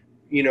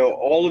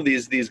 all of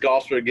these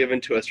gospels are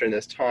given to us during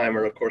this time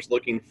are, of course,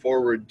 looking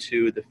forward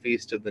to the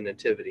Feast of the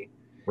Nativity.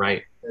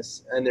 Right.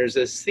 And there's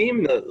this theme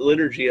in the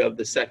liturgy of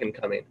the second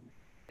coming.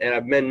 And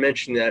I've been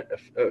mentioning that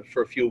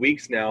for a few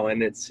weeks now,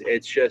 and it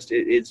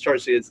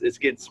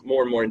gets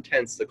more and more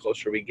intense the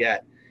closer we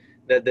get.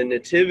 That the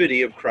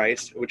nativity of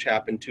Christ, which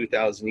happened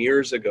 2,000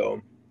 years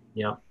ago,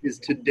 is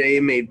today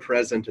made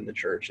present in the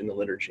church, in the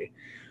liturgy.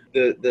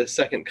 The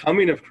second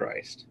coming of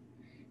Christ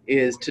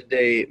is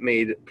today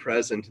made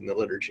present in the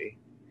liturgy.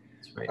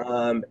 That's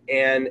right.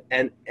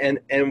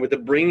 And with the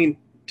bringing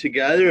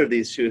together of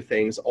these two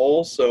things,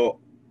 also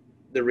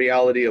the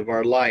reality of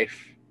our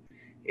life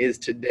is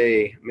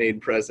today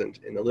made present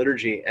in the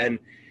liturgy. And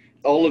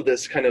all of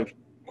this kind of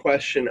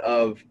question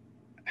of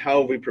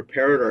how we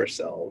prepared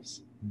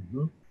ourselves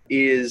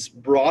is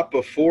brought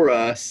before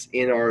us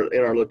in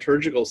our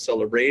liturgical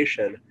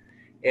celebration,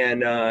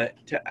 and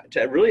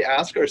to really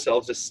ask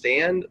ourselves to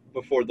stand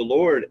before the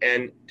Lord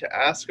and to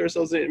ask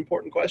ourselves the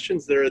important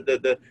questions. They're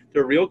the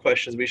real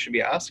questions we should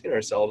be asking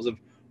ourselves of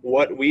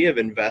what we have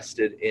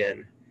invested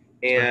in.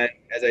 And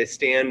as I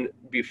stand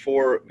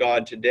before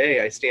God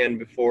today, I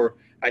stand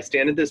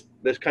at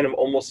this kind of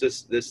almost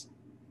this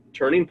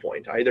turning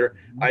point. Either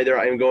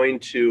I'm going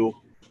to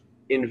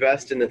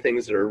invest in the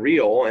things that are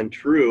real and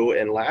true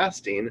and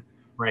lasting,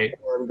 right,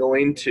 or I'm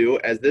going to,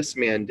 as this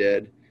man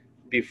did,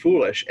 be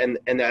foolish. And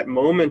that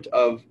moment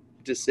of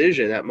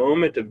decision, that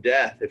moment of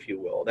death, if you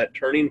will, that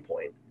turning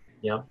point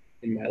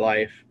in my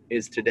life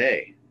is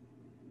today.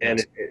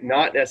 And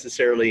not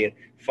necessarily in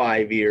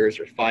 5 years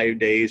or 5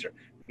 days or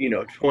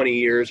 20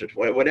 years or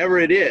whatever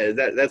it is.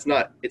 That's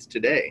not, it's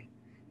today.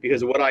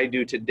 Because what I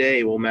do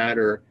today will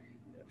matter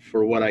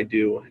for what I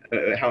do,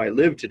 how I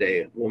live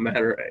today will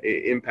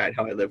impact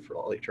how I live for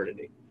all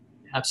eternity.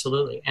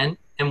 Absolutely. And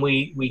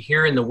we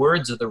hear in the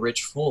words of the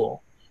rich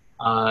fool,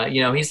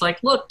 he's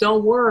like, look,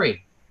 don't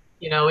worry.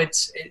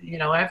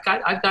 I've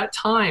got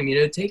time,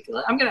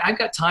 I've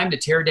got time to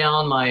tear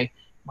down my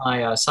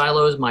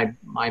silos,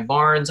 my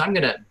barns. I'm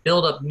going to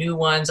build up new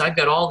ones. I've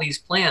got all these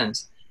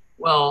plans.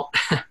 Well,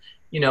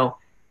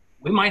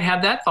 we might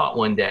have that thought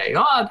one day.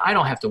 Oh, I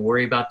don't have to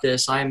worry about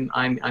this. I'm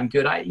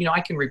good.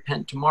 I can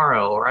repent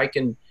tomorrow, or I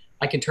can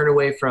I can turn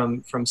away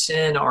from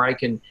sin, or I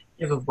can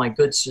give of my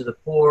goods to the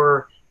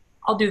poor.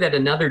 I'll do that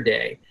another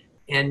day.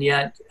 And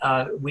yet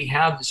we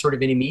have sort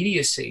of an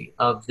immediacy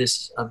of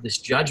this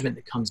judgment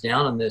that comes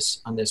down on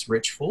this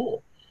rich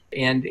fool.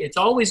 And it's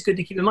always good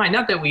to keep in mind,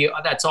 not that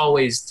that's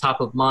always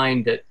top of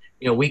mind, that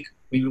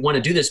we want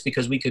to do this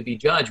because we could be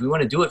judged. We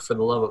want to do it for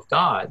the love of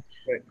God.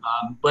 Right.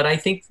 But I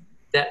think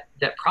that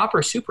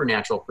proper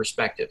supernatural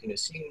perspective,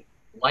 seeing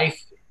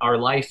our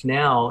life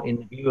now in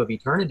the view of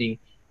eternity,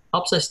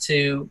 helps us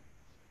to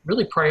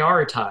really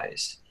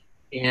prioritize.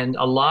 And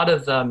a lot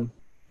of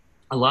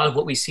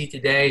what we see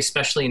today,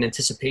 especially in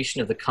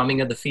anticipation of the coming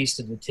of the Feast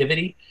of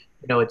Nativity,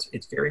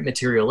 it's very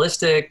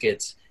materialistic.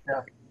 It's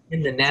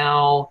in the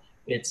now.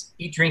 It's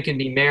eat, drink, and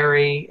be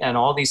merry, and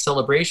all these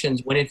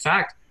celebrations, when in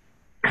fact,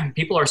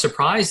 people are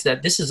surprised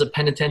that this is a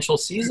penitential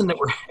season that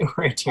we're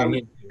entering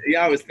into.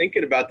 Yeah, I was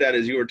thinking about that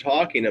as you were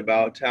talking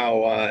about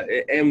how,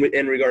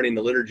 and regarding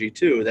the liturgy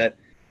too, that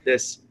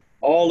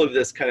all of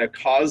this kind of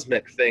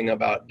cosmic thing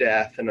about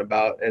death and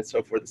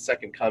so forth, the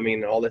second coming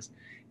and all this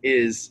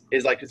is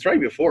like it's right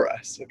before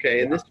us, okay?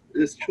 Yeah. And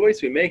this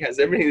choice we make has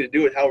everything to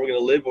do with how we're going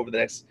to live over the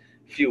next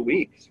few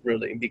weeks,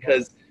 really,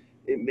 because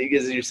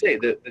as you say,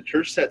 the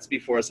church sets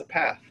before us a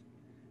path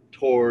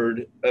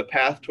toward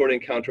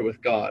encounter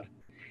with God.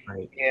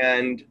 Right.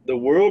 And the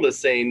world is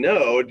saying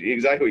no,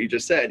 exactly what you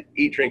just said,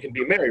 eat, drink, and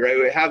be merry, right?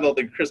 We have all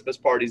the Christmas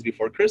parties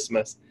before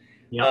Christmas.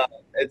 Yeah.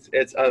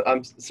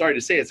 I'm sorry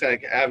to say, it's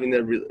like having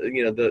the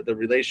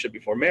relationship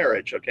before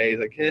marriage, okay?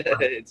 Like,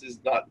 it's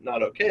just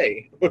not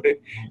okay.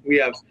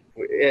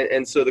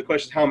 And so the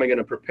question is, how am I going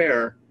to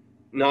prepare?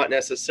 Not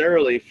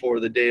necessarily for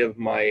the day of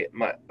my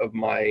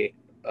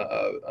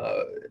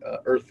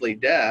earthly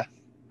death,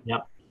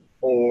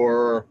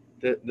 or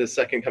the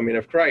second coming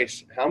of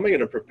Christ. How am I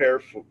going to prepare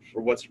for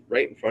what's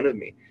right in front of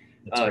me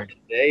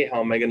today?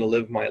 How am I going to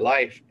live my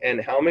life,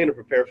 and how am I going to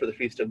prepare for the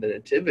Feast of the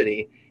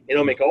Nativity?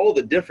 It'll make all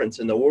the difference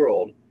in the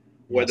world,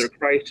 whether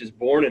Christ is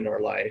born in our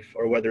life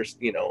or whether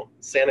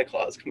Santa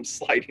Claus comes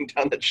sliding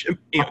down the chimney.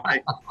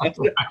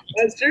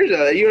 That's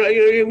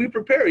seriously, we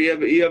prepare.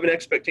 You have an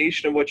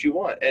expectation of what you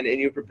want, and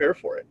you prepare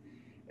for it.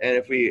 And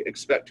if we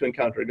expect to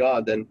encounter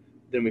God, then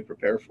we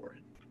prepare for it.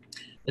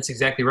 That's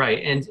exactly right.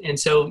 And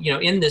so,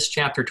 in this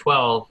chapter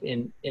 12,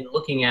 in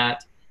looking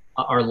at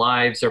our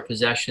lives, our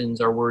possessions,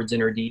 our words,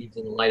 and our deeds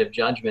in the light of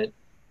judgment,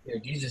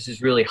 Jesus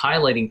is really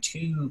highlighting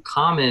two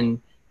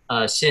common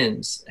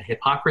sins: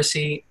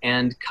 hypocrisy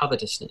and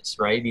covetousness,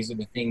 right? These are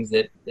the things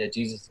that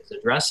Jesus is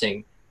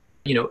addressing.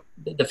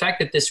 The fact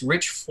that this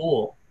rich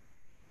fool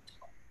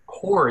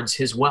hoards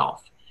his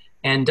wealth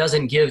and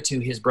doesn't give to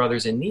his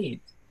brothers in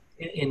need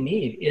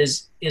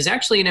is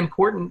actually an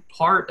important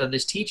part of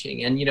this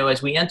teaching. And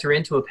as we enter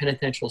into a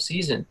penitential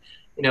season,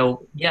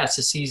 it's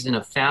a season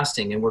of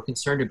fasting, and we're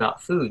concerned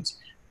about foods.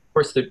 Of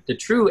course, the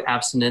true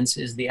abstinence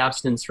is the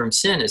abstinence from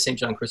sin, as St.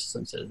 John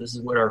Chrysostom says. This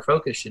is what our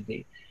focus should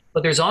be.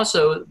 But there's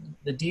also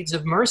the deeds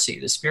of mercy,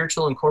 the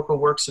spiritual and corporal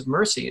works of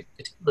mercy,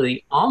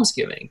 particularly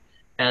almsgiving,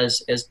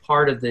 as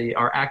part of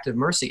our act of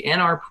mercy,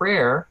 and our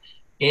prayer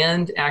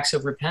and acts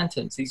of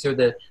repentance. These are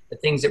the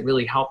things that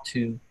really help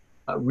to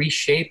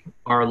reshape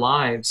our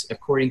lives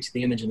according to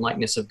the image and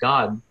likeness of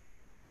God,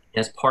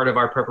 as part of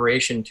our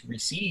preparation to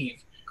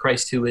receive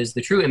Christ, who is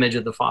the true image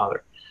of the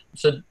Father.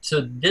 So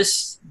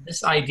this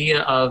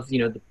idea of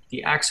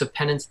the acts of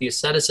penance, the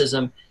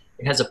asceticism,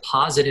 it has a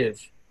positive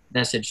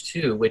message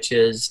too, which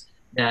is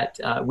that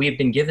we have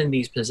been given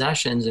these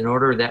possessions in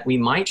order that we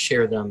might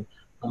share them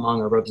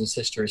among our brothers and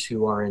sisters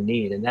who are in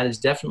need, and that is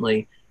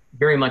definitely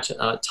very much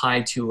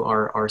tied to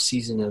our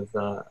season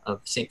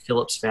of St.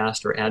 Philip's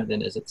Fast, or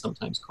Advent, as it's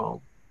sometimes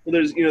called. Well,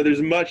 there's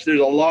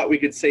a lot we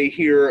could say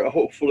here.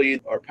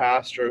 Hopefully, our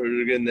pastor,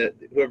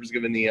 whoever's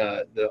given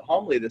the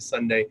homily this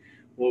Sunday,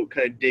 will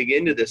kind of dig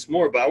into this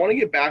more. But I want to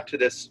get back to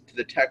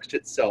the text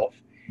itself.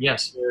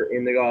 Yes. Here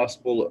in the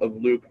Gospel of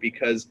Luke,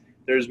 because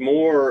there's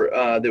more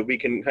that we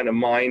can kind of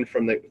mine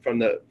from the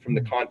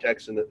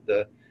context and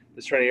the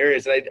surrounding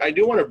areas. And I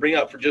do want to bring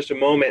up for just a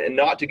moment, and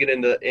not to get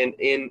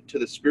into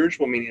the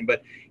spiritual meaning,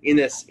 but in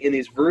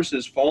these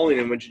verses following,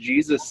 in which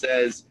Jesus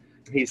says,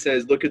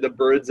 look at the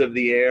birds of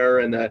the air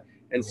and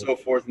so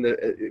forth, and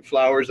the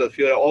flowers of the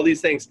field, all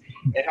these things,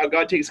 and how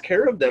God takes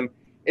care of them.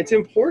 It's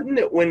important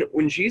that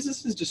when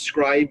Jesus is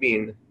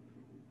describing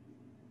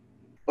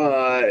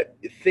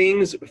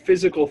things,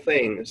 physical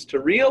things, to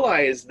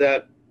realize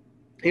that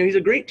he's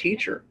a great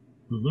teacher.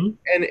 Mm-hmm.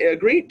 And a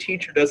great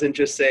teacher doesn't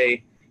just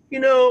say,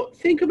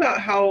 think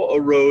about how a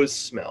rose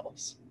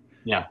smells.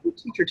 Yeah. The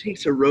teacher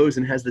takes a rose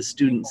and has the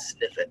students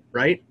sniff it,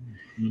 right?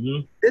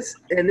 Mm-hmm. This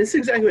is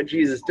exactly what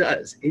Jesus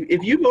does.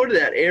 If you go to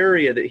that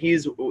area that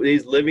he's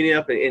living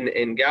up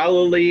in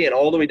Galilee and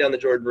all the way down the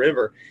Jordan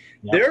River,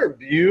 there are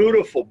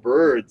beautiful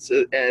birds,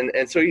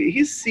 and so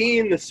he's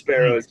seen the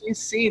sparrows. He's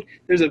seen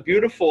there's a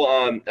beautiful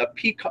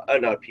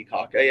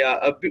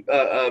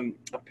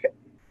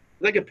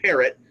like a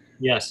parrot.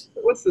 Yes.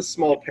 What's the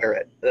small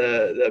parrot?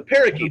 The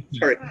parakeet.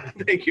 Sorry,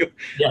 thank you.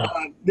 Yeah.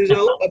 There's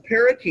a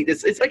parakeet.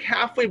 It's like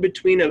halfway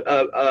between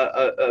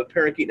a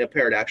parakeet and a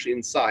parrot, actually,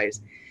 in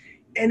size.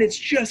 and it's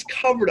just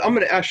covered. I'm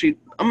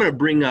gonna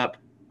bring up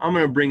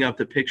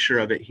the picture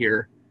of it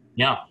here.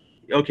 Yeah.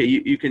 Okay,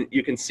 you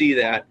can see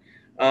that,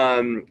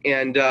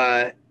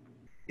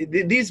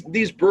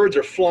 these birds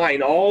are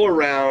flying all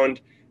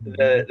around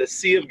the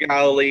Sea of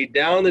Galilee,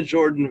 down the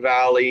Jordan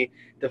Valley.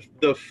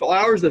 The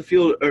flowers of the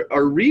field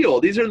are real.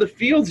 These are the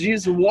fields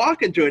Jesus is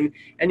walking to,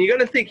 and you got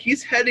to think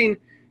he's heading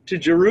to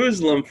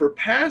Jerusalem for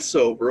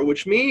Passover,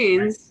 which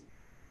means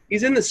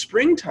he's in the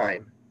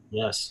springtime.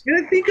 Yes. You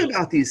got to think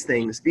about these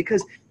things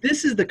because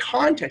this is the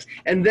context.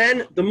 And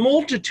then the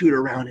multitude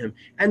around him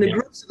and the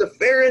groups of the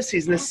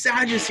Pharisees and the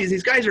Sadducees,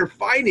 these guys are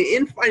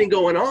infighting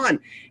going on.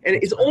 And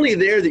it's only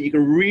there that you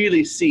can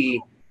really see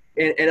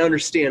and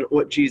understand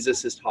what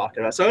Jesus is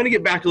talking about. So I'm going to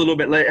get back a little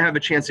bit and have a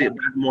chance to get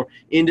back more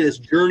into this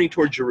journey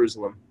toward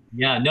Jerusalem.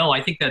 Yeah, no,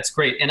 I think that's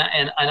great. And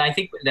I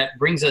think that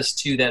brings us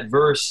to that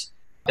verse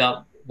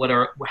about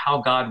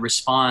how God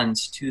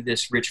responds to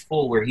this rich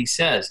fool, where he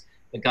says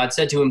that God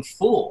said to him,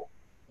 "Fool,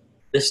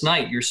 this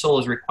night your soul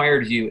is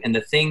required of you, and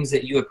the things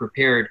that you have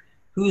prepared,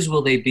 whose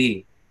will they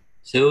be?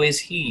 So is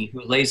he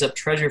who lays up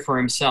treasure for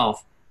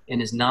himself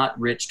and is not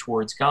rich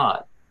towards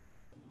God."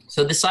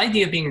 So this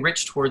idea of being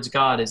rich towards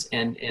God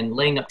and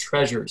laying up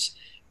treasures,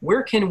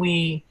 how can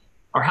we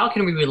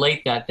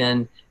relate that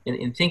then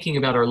in thinking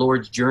about our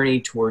Lord's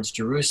journey towards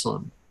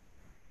Jerusalem?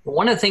 But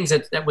one of the things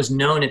that was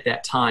known at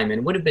that time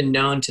and would have been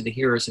known to the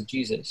hearers of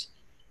Jesus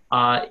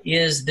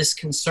is this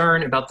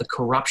concern about the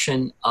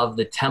corruption of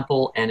the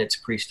temple and its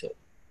priesthood.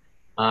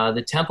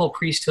 The temple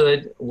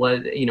priesthood was,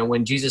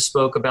 when Jesus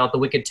spoke about the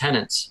wicked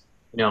tenants,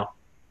 who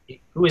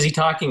was he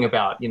talking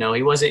about?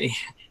 He wasn't,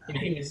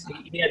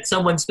 he had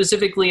someone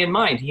specifically in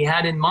mind. He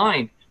had in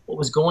mind what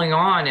was going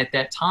on at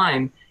that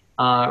time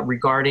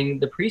regarding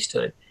the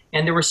priesthood.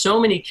 And there were so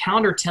many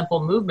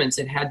counter-temple movements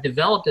that had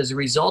developed as a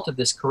result of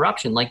this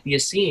corruption, like the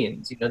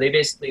Essenes. They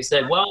basically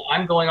said, well,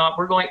 we're not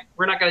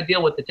going to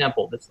deal with the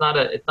temple. It's not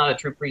a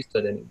true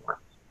priesthood anymore.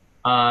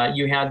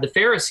 You had the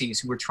Pharisees,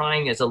 who were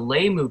trying as a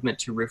lay movement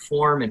to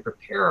reform and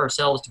prepare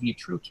ourselves to be a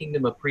true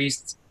kingdom of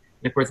priests.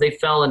 And of course, they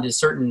fell into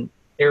certain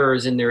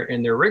errors in their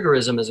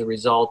rigorism as a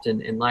result,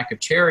 and lack of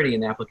charity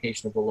in the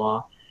application of the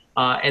law.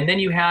 And then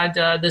you had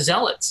the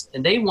Zealots,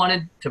 and they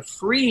wanted to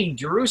free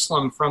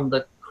Jerusalem from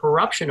the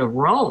corruption of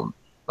Rome,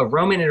 of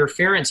Roman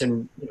interference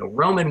and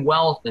Roman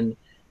wealth.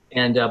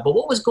 But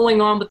what was going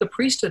on with the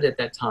priesthood at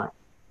that time?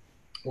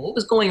 Well, what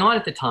was going on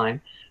at the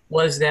time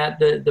was that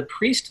the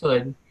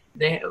priesthood,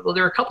 there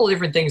were a couple of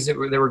different things that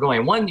were going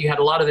on. One, you had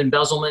a lot of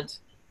embezzlement.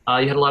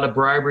 You had a lot of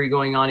bribery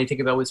going on. You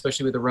think about,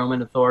 especially with the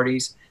Roman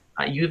authorities.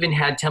 You even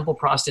had temple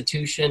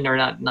prostitution, or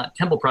not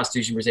temple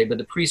prostitution per se, but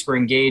the priests were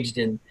engaged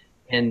in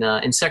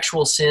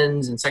sexual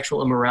sins and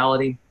sexual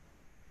immorality.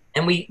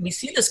 And we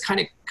see this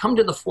kind of come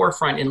to the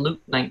forefront in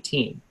Luke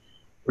 19,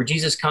 where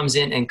Jesus comes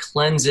in and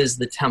cleanses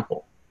the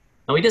temple.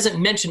 Now, he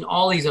doesn't mention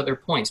all these other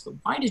points, but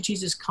why did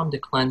Jesus come to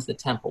cleanse the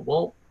temple?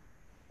 Well,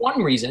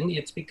 one reason,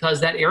 it's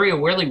because that area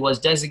really was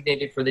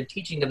designated for the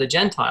teaching of the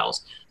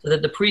Gentiles, so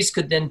that the priests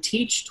could then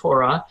teach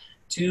Torah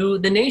to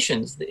the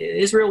nations.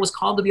 Israel was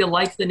called to be a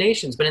light to the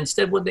nations, but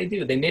instead what did they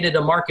do? They made it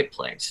a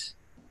marketplace.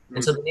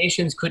 And so the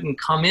nations couldn't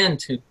come in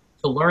to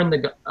learn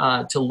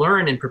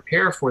and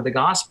prepare for the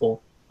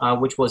gospel,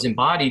 which was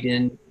embodied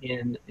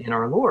in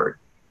our Lord.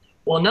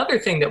 Well, another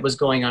thing that was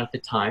going on at the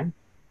time,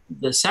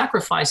 the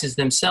sacrifices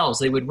themselves,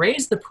 they would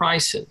raise the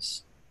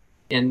prices,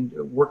 and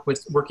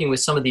working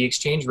with some of the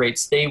exchange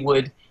rates, they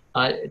would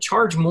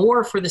charge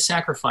more for the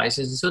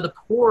sacrifices. And so the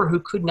poor who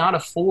could not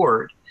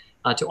afford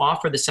to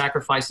offer the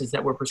sacrifices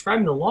that were prescribed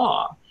in the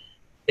law,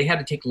 they had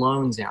to take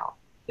loans out.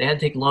 They had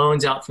to take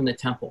loans out from the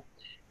temple.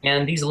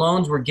 And these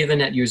loans were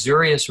given at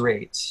usurious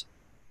rates.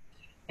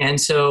 And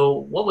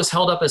so what was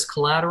held up as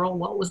collateral?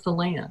 What was the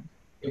land?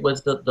 It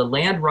was the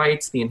land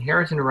rights, the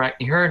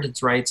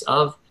inheritance rights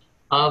of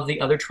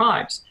the other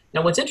tribes.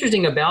 Now, what's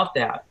interesting about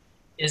that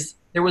is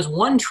there was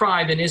one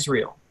tribe in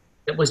Israel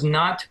that was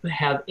not to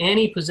have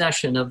any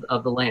possession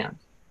of the land.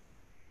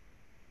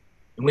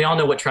 And we all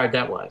know what tribe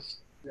that was.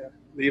 Yeah.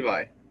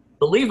 Levi.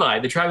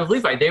 The tribe of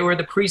Levi. They were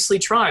the priestly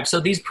tribe. So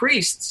these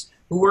priests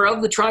who were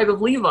of the tribe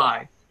of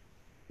Levi,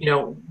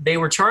 they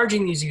were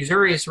charging these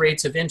usurious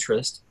rates of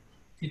interest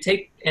to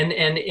take,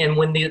 and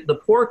when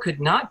the poor could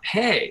not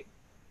pay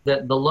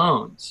the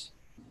loans,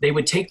 they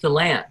would take the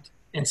land.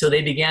 And so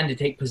they began to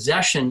take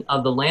possession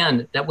of the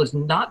land that was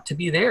not to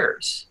be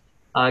theirs.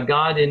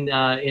 God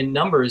in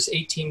Numbers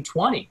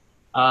 18:20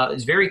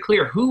 is very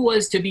clear who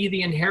was to be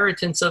the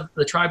inheritance of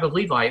the tribe of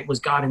Levi. It was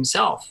God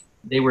himself.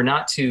 They were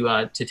not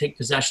to take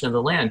possession of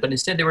the land, but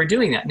instead they were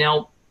doing that.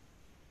 Now,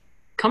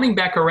 coming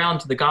back around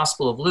to the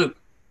Gospel of Luke,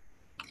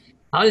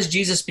 how does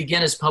Jesus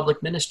begin his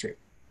public ministry?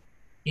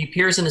 He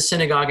appears in the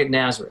synagogue at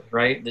Nazareth,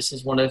 right? This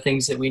is one of the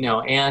things that we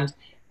know. And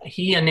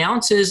he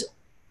announces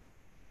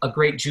a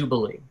great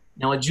jubilee.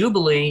 Now, a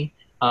jubilee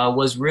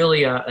was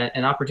really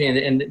an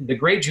opportunity, and the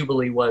great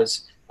jubilee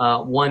was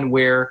one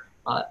where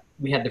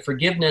we had the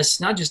forgiveness,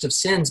 not just of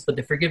sins, but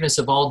the forgiveness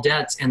of all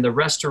debts and the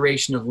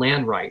restoration of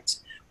land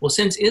rights. Well,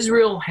 since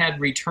Israel had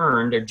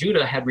returned, or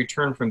Judah had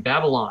returned from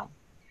Babylon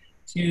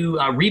to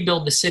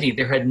rebuild the city.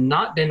 There had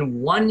not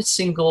been one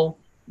single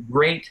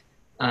great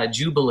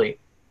jubilee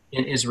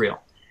in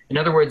Israel. In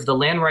other words, the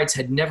land rights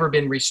had never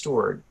been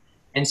restored.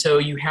 And so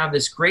you have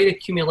this great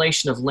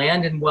accumulation of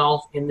land and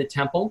wealth in the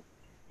temple.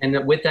 And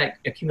that with that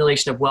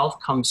accumulation of wealth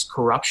comes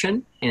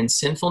corruption and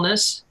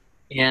sinfulness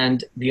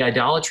and the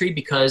idolatry,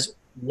 because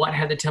what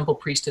had the temple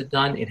priesthood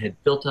done? It had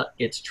built up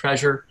its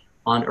treasure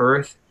on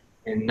earth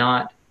and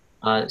not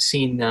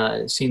seen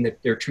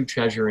their true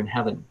treasure in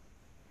heaven.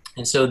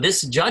 And so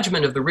this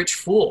judgment of the rich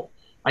fool,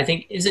 I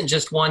think, isn't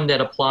just one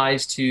that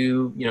applies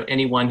to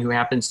anyone who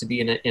happens to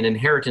be in an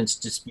inheritance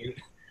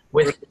dispute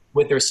with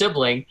their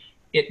sibling.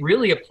 It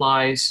really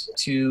applies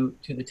to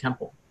the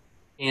temple.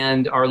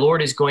 And our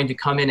Lord is going to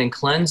come in and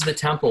cleanse the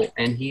temple,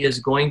 and he is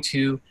going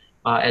to,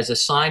 as a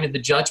sign of the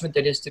judgment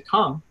that is to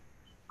come,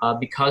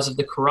 because of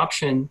the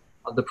corruption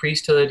of the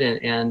priesthood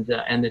and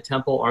the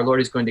temple, our Lord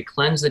is going to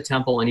cleanse the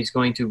temple, and he's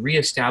going to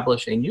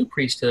reestablish a new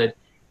priesthood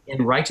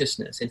in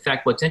righteousness. In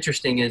fact, what's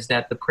interesting is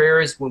that the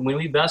prayers, when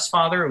we bless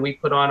Father and we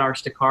put on our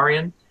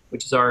stikarion,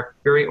 which is our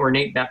very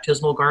ornate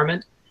baptismal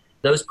garment,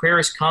 those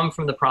prayers come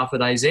from the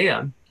prophet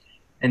Isaiah.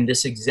 And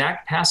this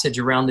exact passage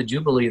around the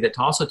Jubilee that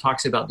also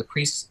talks about the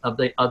priests of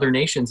the other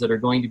nations that are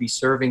going to be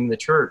serving the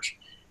church,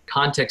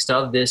 context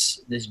of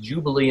this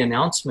Jubilee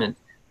announcement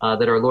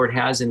that our Lord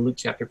has in Luke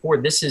chapter 4.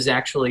 This is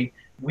actually,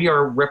 we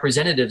are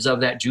representatives of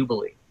that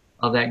Jubilee,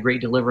 of that great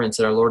deliverance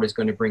that our Lord is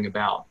going to bring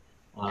about.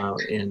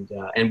 And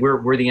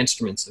we're the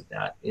instruments of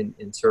that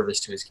in service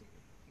to his kingdom.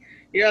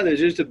 Yeah,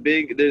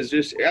 there's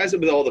just as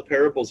with all the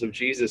parables of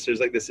Jesus, there's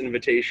like this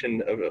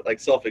invitation of like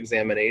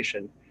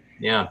self-examination.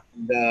 Yeah.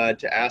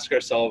 To ask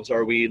ourselves,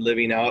 are we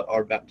living out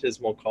our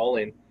baptismal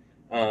calling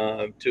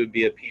to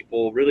be a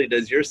people, really,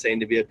 as you're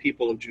saying, to be a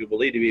people of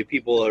Jubilee, to be a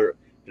people that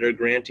are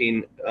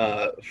granting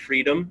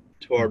freedom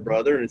to our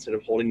brother instead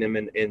of holding them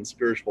in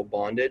spiritual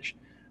bondage,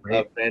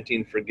 right. Of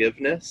granting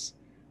forgiveness,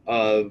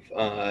 of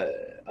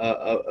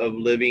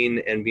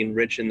living and being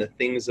rich in the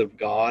things of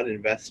God,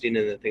 investing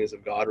in the things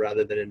of God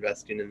rather than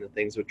investing in the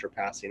things which are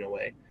passing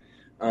away.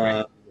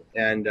 Right.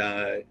 And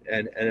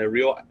a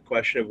real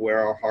question of where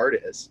our heart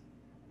is.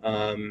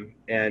 As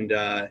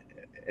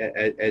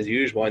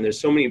usual, and there's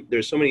so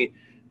many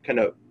kind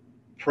of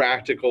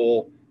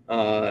practical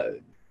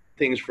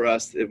things for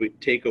us that we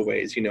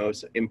takeaways,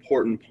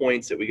 important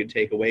points that we could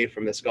take away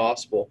from this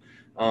gospel.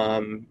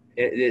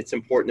 It's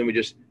important that we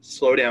just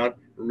slow down,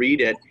 read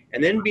it,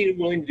 and then be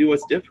willing to do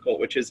what's difficult,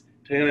 which is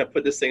to kind of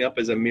put this thing up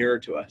as a mirror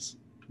to us.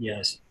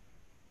 Yes,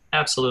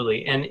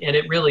 absolutely. And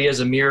it really is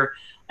a mirror.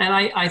 And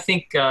I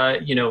think,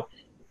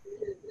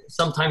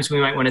 sometimes we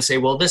might want to say,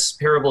 well, this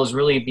parable is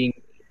really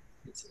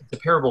it's a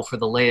parable for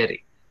the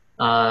laity.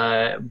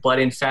 But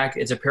in fact,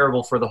 it's a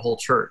parable for the whole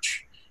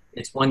church.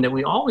 It's one that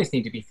we always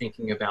need to be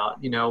thinking about,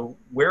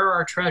 where are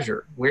our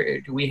treasure?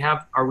 Where do we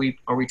have, are we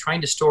trying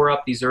to store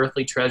up these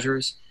earthly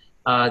treasures?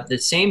 The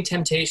same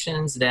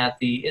temptations that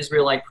the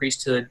Israelite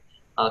priesthood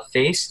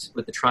faced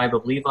with the tribe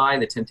of Levi,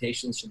 the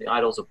temptations to the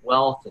idols of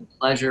wealth and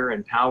pleasure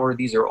and power,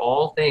 these are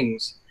all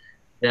things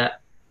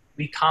that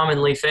we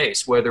commonly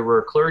face, whether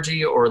we're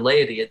clergy or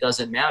laity, it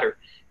doesn't matter.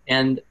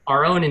 And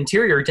our own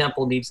interior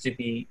temple needs to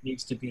be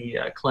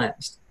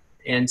cleansed.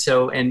 And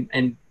so,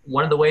 and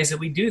one of the ways that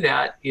we do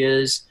that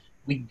is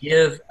we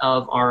give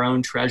of our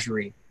own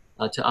treasury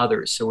to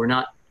others. So we're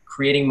not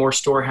creating more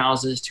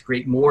storehouses to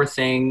create more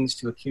things,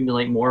 to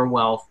accumulate more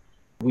wealth.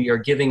 We are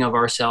giving of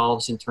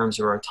ourselves in terms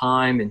of our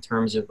time, in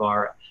terms of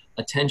our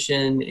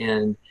attention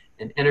and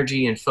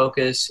energy and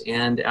focus,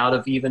 and out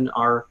of even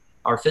our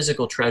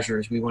physical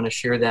treasures. We want to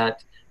share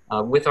that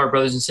with our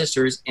brothers and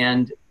sisters.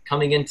 And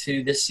coming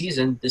into this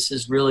season, this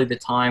is really the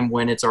time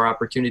when it's our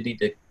opportunity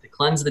to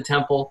cleanse the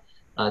temple,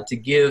 to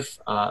give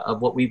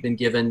of what we've been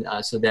given,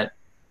 so that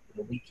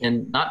we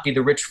can not be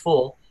the rich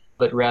fool,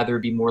 but rather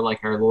be more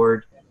like our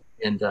Lord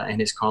and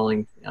his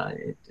calling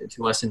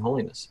to us in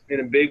holiness.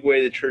 In a big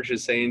way, the church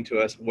is saying to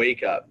us,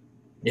 wake up.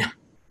 Yeah,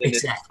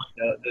 exactly.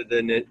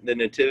 The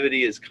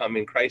nativity is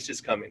coming. Christ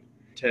is coming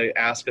to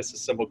ask us a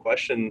simple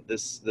question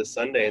this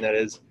Sunday, and that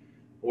is,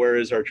 where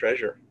is our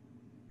treasure?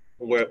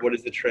 What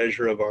is the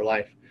treasure of our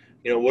life?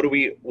 What do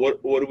we,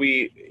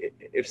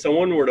 if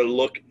someone were to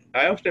look,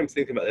 I often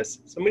think about this,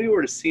 somebody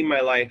were to see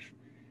my life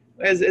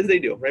as they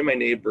do, right? My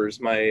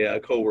neighbors, my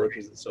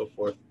coworkers and so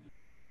forth.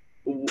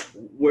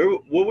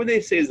 What would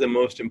they say is the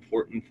most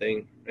important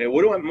thing? Right?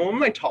 What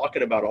am I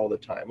talking about all the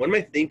time? What am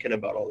I thinking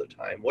about all the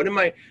time? What am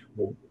I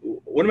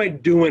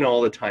doing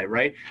all the time,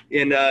 right?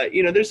 And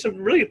there's some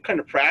really kind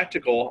of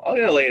practical, I'm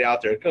gonna lay it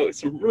out there,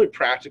 some really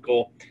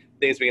practical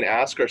things we can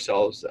ask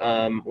ourselves.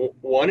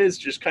 One is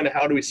just kind of,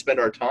 how do we spend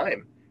our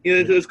time?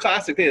 Those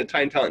classic things,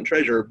 time, talent, and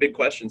treasure are big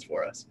questions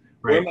for us.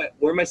 Right.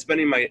 Where am I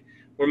spending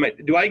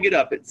do I get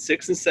up at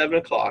 6 and 7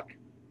 o'clock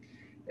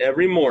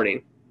every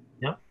morning?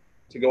 Yep.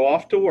 To go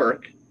off to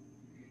work,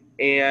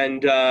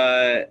 and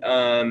then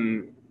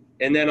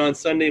on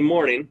Sunday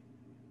morning,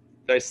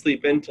 do I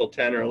sleep in till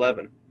 10 or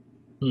 11?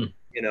 Or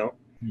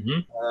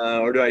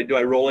do I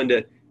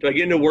get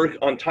into work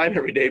on time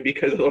every day,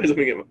 because otherwise I'm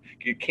going to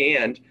get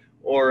canned?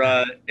 Or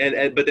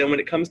but then when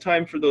it comes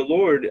time for the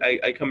Lord,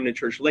 I come into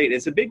church late.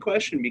 It's a big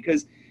question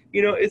because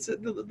it's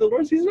the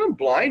Lord. He's not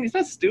blind. He's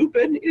not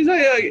stupid. He's not.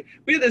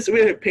 We had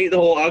to paint the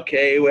whole.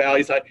 Okay, well,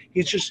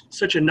 he's just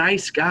such a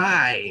nice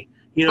guy.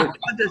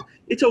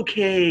 It's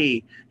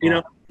okay.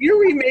 You're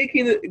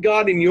remaking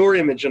God in your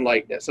image and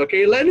likeness.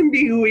 Okay, let him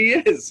be who he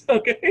is.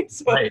 Okay,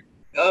 so Right.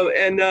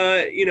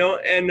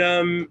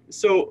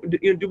 So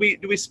do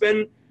we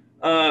spend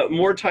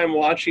more time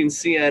watching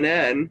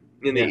CNN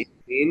in the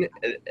evening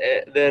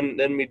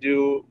than we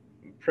do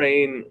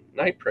praying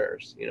night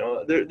prayers?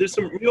 There's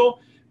some real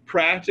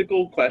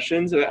practical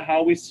questions about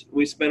how we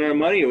spend our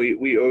money. Are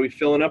we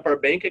filling up our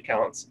bank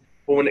accounts?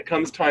 But when it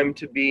comes time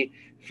to be,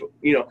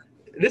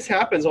 this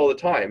happens all the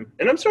time.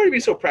 And I'm sorry to be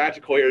so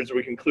practical here as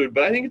we conclude,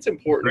 but I think it's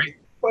important. Right.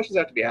 Questions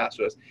have to be asked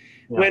to us.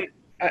 Yeah. When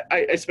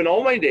I spend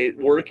all my day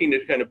working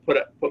to kind of put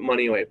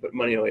money away for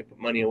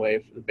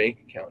the bank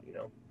account,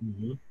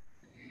 Mm-hmm.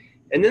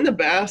 and then the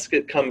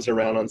basket comes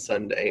around on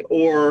Sunday,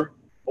 or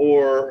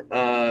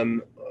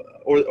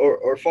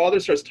Father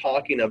starts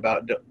talking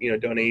about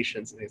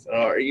donations and things.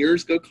 Our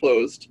ears go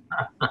closed.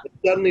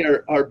 Suddenly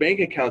our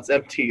bank account's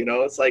empty.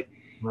 It's like,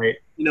 Right.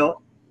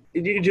 Do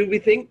we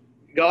think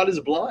God is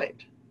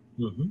blind?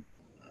 Mm-hmm.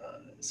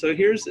 So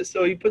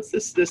he puts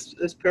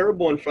this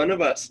parable in front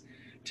of us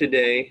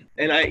today,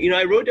 and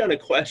I wrote down a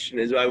question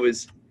as I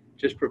was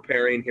just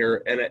preparing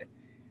here, and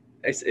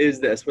is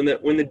this: when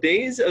the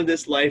days of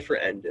this life are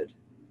ended,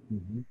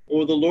 Mm-hmm.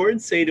 will the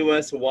Lord say to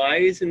us,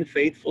 "Wise and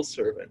faithful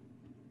servant,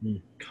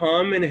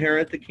 come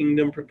inherit the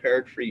kingdom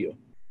prepared for you"?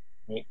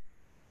 Right.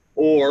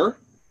 Or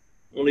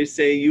will he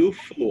say, "You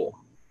fool,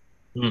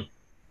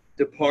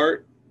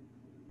 depart,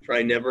 for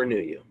I never knew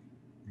you"?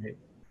 Right.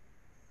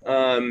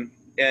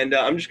 And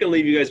I'm just going to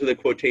leave you guys with a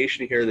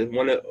quotation here. That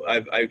one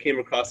I came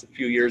across a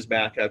few years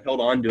back. I've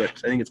held on to it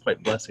because I think it's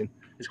quite blessing.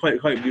 It's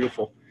quite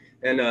beautiful.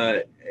 And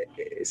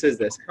it says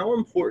this: "How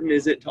important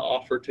is it to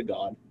offer to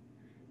God,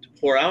 to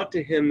pour out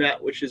to him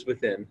that which is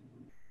within?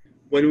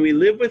 When we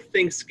live with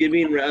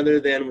thanksgiving rather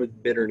than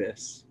with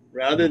bitterness,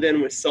 rather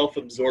than with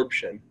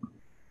self-absorption,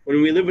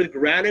 when we live with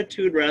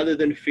gratitude rather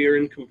than fear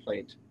and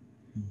complaint,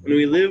 when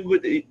we live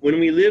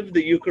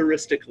the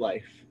Eucharistic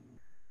life,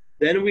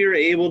 then we are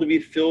able to be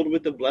filled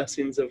with the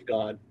blessings of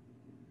God,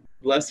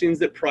 blessings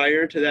that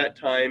prior to that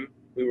time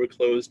we were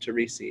closed to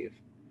receive,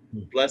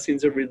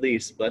 blessings of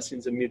release,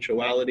 blessings of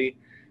mutuality,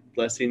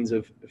 blessings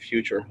of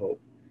future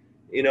hope."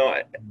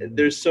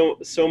 There's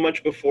so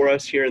much before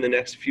us here in the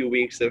next few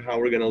weeks of how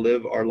we're going to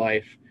live our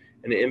life,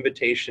 and an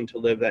invitation to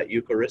live that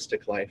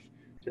Eucharistic life,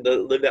 to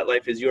live that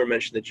life, as you were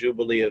mentioning, the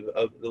jubilee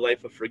of the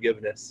life of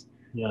forgiveness,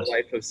 Yes. the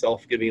life of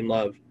self-giving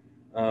love,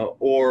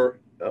 or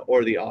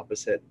the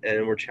opposite.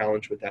 And we're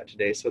challenged with that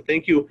today. So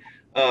thank you,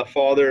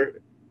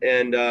 Father,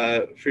 and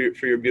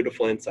for your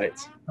beautiful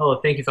insights. Oh,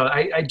 thank you, Father.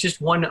 I just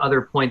one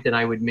other point that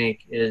I would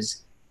make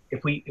is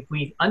if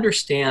we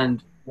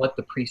understand what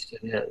the priesthood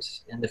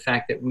is and the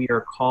fact that we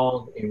are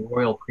called a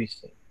royal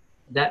priesthood,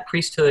 that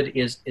priesthood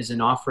is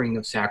an offering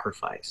of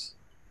sacrifice.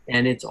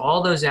 And it's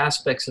all those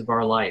aspects of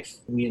our life.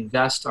 We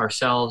invest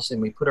ourselves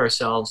and we put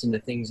ourselves in the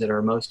things that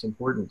are most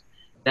important.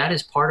 That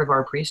is part of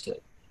our priesthood.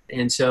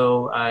 And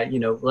so,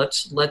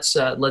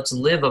 let's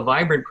live a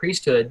vibrant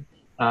priesthood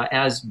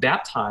as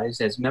baptized,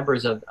 as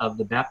members of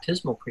the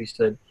baptismal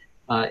priesthood,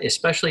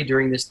 especially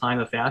during this time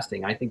of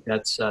fasting. I think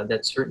that's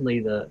certainly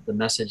the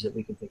message that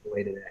we can take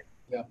away today.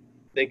 Yeah.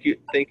 Thank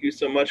you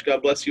so much.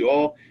 God bless you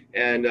all,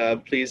 and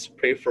please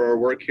pray for our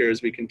work here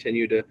as we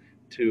continue to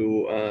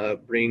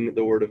bring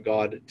the Word of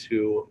God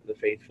to the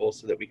faithful,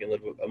 so that we can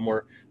live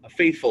a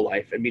faithful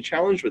life and be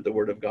challenged with the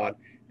Word of God,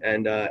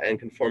 and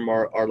conform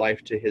our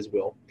life to His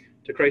will.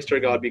 To Christ our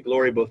God be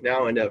glory both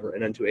now and ever,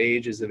 and unto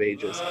ages of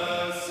ages.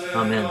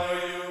 Amen.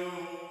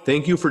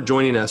 Thank you for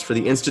joining us for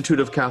the Institute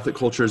of Catholic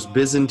Culture's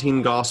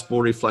Byzantine Gospel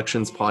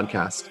Reflections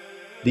podcast.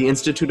 The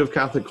Institute of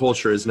Catholic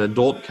Culture is an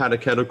adult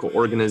catechetical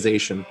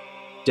organization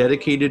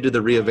dedicated to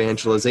the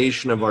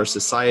re-evangelization of our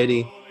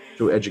society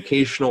through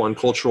educational and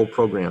cultural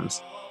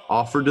programs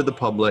offered to the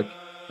public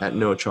at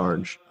no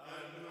charge.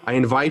 I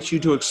invite you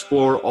to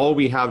explore all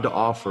we have to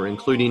offer,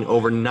 including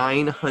over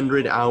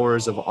 900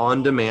 hours of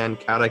on-demand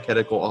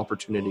catechetical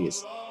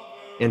opportunities,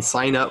 and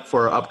sign up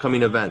for our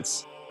upcoming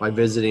events by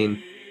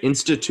visiting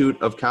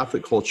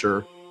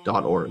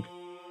instituteofcatholicculture.org.